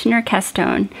to Commissioner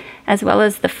Castone, as well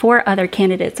as the 4 other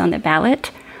candidates on the ballot,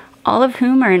 all of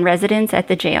whom are in residence at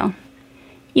the jail.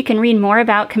 You can read more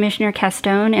about Commissioner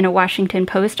Castone in a Washington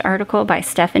Post article by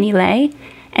Stephanie Lay,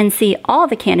 and see all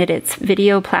the candidates'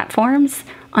 video platforms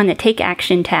on the Take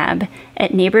Action tab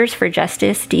at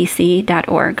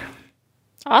neighborsforjusticedc.org.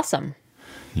 Awesome.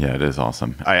 Yeah, it is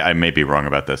awesome. I may be wrong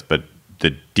about this, but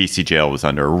the DC jail was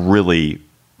under a really,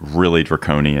 really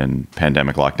draconian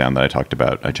pandemic lockdown that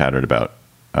I chatted about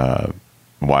a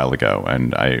while ago.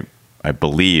 And I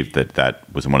believe that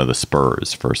was one of the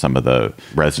spurs for some of the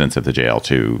residents of the jail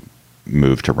to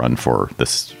move to run for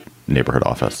this neighborhood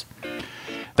office.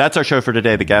 That's our show for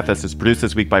today. The GabFest is produced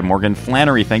this week by Morgan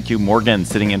Flannery. Thank you, Morgan,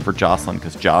 sitting in for Jocelyn,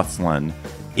 because Jocelyn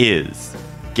is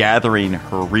gathering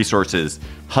her resources,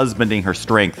 husbanding her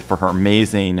strength for her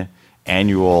amazing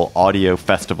annual audio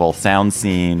festival,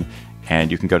 SoundScene.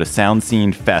 And you can go to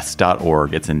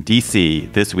soundscenefest.org. It's in D.C.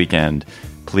 this weekend.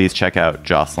 please check out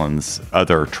Jocelyn's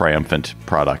other triumphant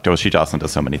product. Jocelyn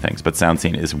does so many things, but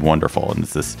SoundScene is wonderful, and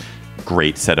it's this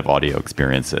great set of audio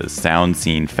experiences.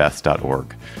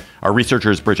 SoundSceneFest.org. Our researcher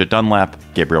is Bridget Dunlap.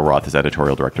 Gabriel Roth is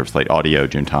editorial director of Slate Audio.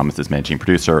 June Thomas is managing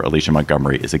producer. Alicia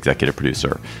Montgomery is executive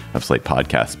producer of Slate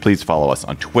Podcasts. Please follow us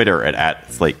on Twitter at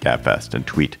 @SlateGabFest and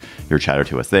tweet your chatter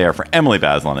to us there. For Emily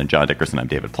Bazelon and John Dickerson, I'm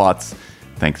David Plotz.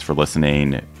 Thanks for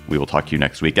listening. We will talk to you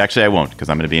next week. Actually, I won't, because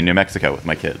I'm going to be in New Mexico with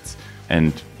my kids.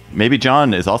 And maybe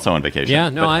John is also on vacation. Yeah,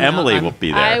 no, but Emily will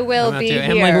be there. I will be here.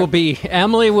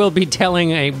 Emily will be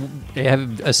telling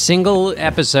a single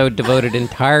episode devoted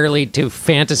entirely to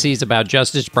fantasies about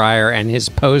Justice Breyer and his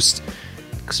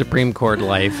post-Supreme Court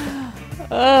life.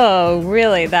 Oh,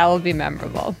 really? That will be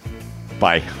memorable.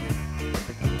 Bye.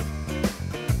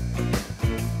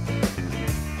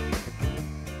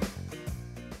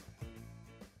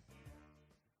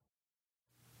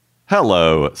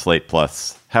 Hello, Slate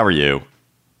Plus. How are you?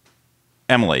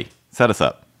 Emily, set us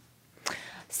up.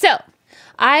 So,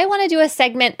 I want to do a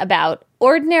segment about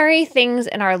ordinary things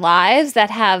in our lives that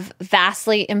have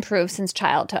vastly improved since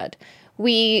childhood.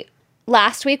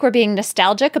 Last week were being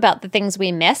nostalgic about the things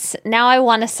we miss. Now I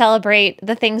want to celebrate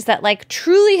the things that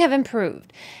truly have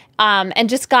improved and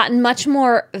just gotten much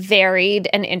more varied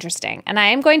and interesting. And I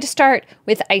am going to start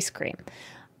with ice cream.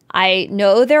 I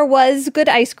know there was good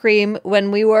ice cream when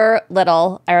we were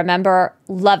little. I remember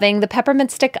loving the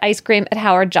peppermint stick ice cream at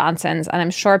Howard Johnson's, and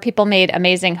I'm sure people made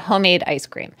amazing homemade ice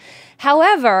cream.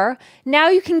 However, now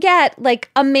you can get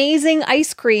amazing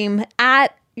ice cream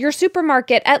at your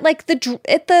supermarket, at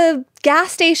the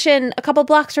gas station a couple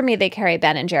blocks from me. They carry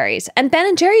Ben & Jerry's, and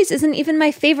Ben & Jerry's isn't even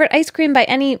my favorite ice cream by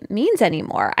any means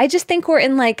anymore. I just think we're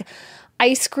in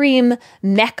ice cream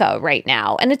mecca right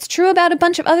now. And it's true about a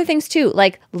bunch of other things too,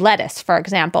 like lettuce, for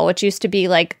example, which used to be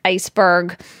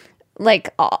iceberg,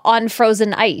 on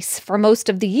frozen ice for most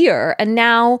of the year, and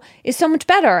now is so much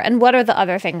better. And what are the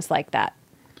other things like that?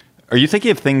 Are you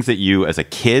thinking of things that you as a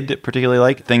kid particularly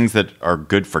like? Things that are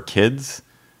good for kids?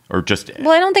 Or just...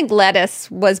 Well, I don't think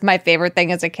lettuce was my favorite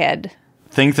thing as a kid.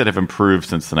 Things that have improved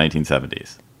since the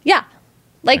 1970s. Yeah.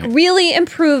 Really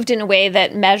improved in a way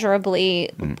that measurably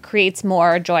creates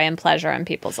more joy and pleasure in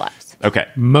people's lives. Okay.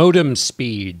 Modem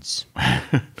speeds.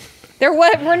 There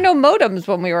were no modems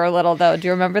when we were little, though. Do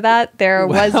you remember that? There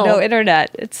was no internet.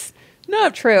 It's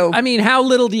not true. I mean, how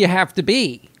little do you have to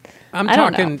be? I'm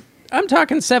talking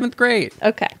 7th grade.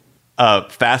 Okay.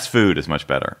 Fast food is much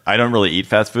better. I don't really eat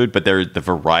fast food, but there's the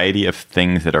variety of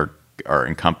things that are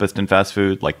encompassed in fast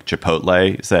food, like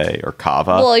Chipotle, say, or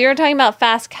Cava. Well, you're talking about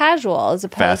fast casual as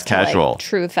opposed to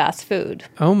true fast food.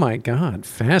 Oh my God,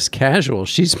 fast casual.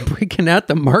 She's breaking out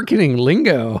the marketing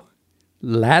lingo.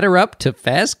 Ladder up to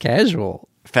fast casual.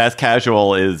 Fast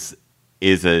casual is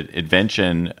an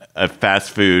invention of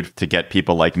fast food to get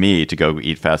people like me to go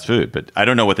eat fast food. But I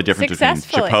don't know what the difference between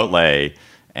Chipotle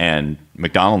and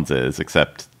McDonald's is,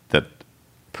 except that...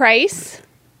 Price?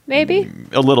 Maybe?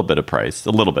 A little bit of price.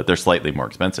 A little bit. They're slightly more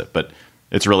expensive, but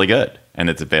it's really good. And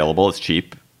it's available. It's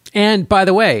cheap. And by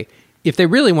the way, if they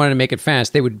really wanted to make it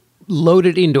fast, they would load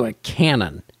it into a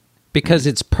cannon because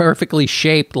it's perfectly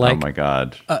shaped like... Oh, my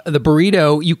God. The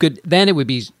burrito, then it would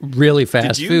be really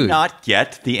fast food. Did you not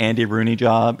get the Andy Rooney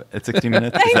job at 60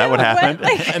 Minutes? Is that what happened?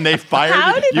 And they fired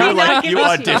how did you? They not You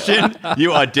auditioned? You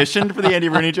auditioned for the Andy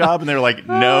Rooney job, and they were like,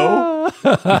 no.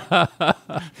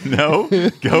 No.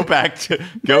 Go back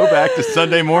to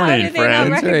Sunday morning, how did friends. They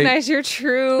not recognize your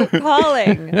true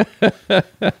calling?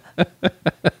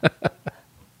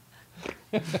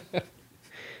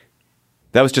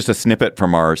 That was just a snippet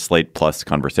from our Slate Plus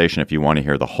conversation. If you want to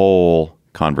hear the whole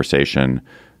conversation,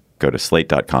 go to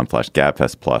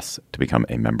slate.com/gabfestplus to become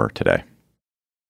a member today.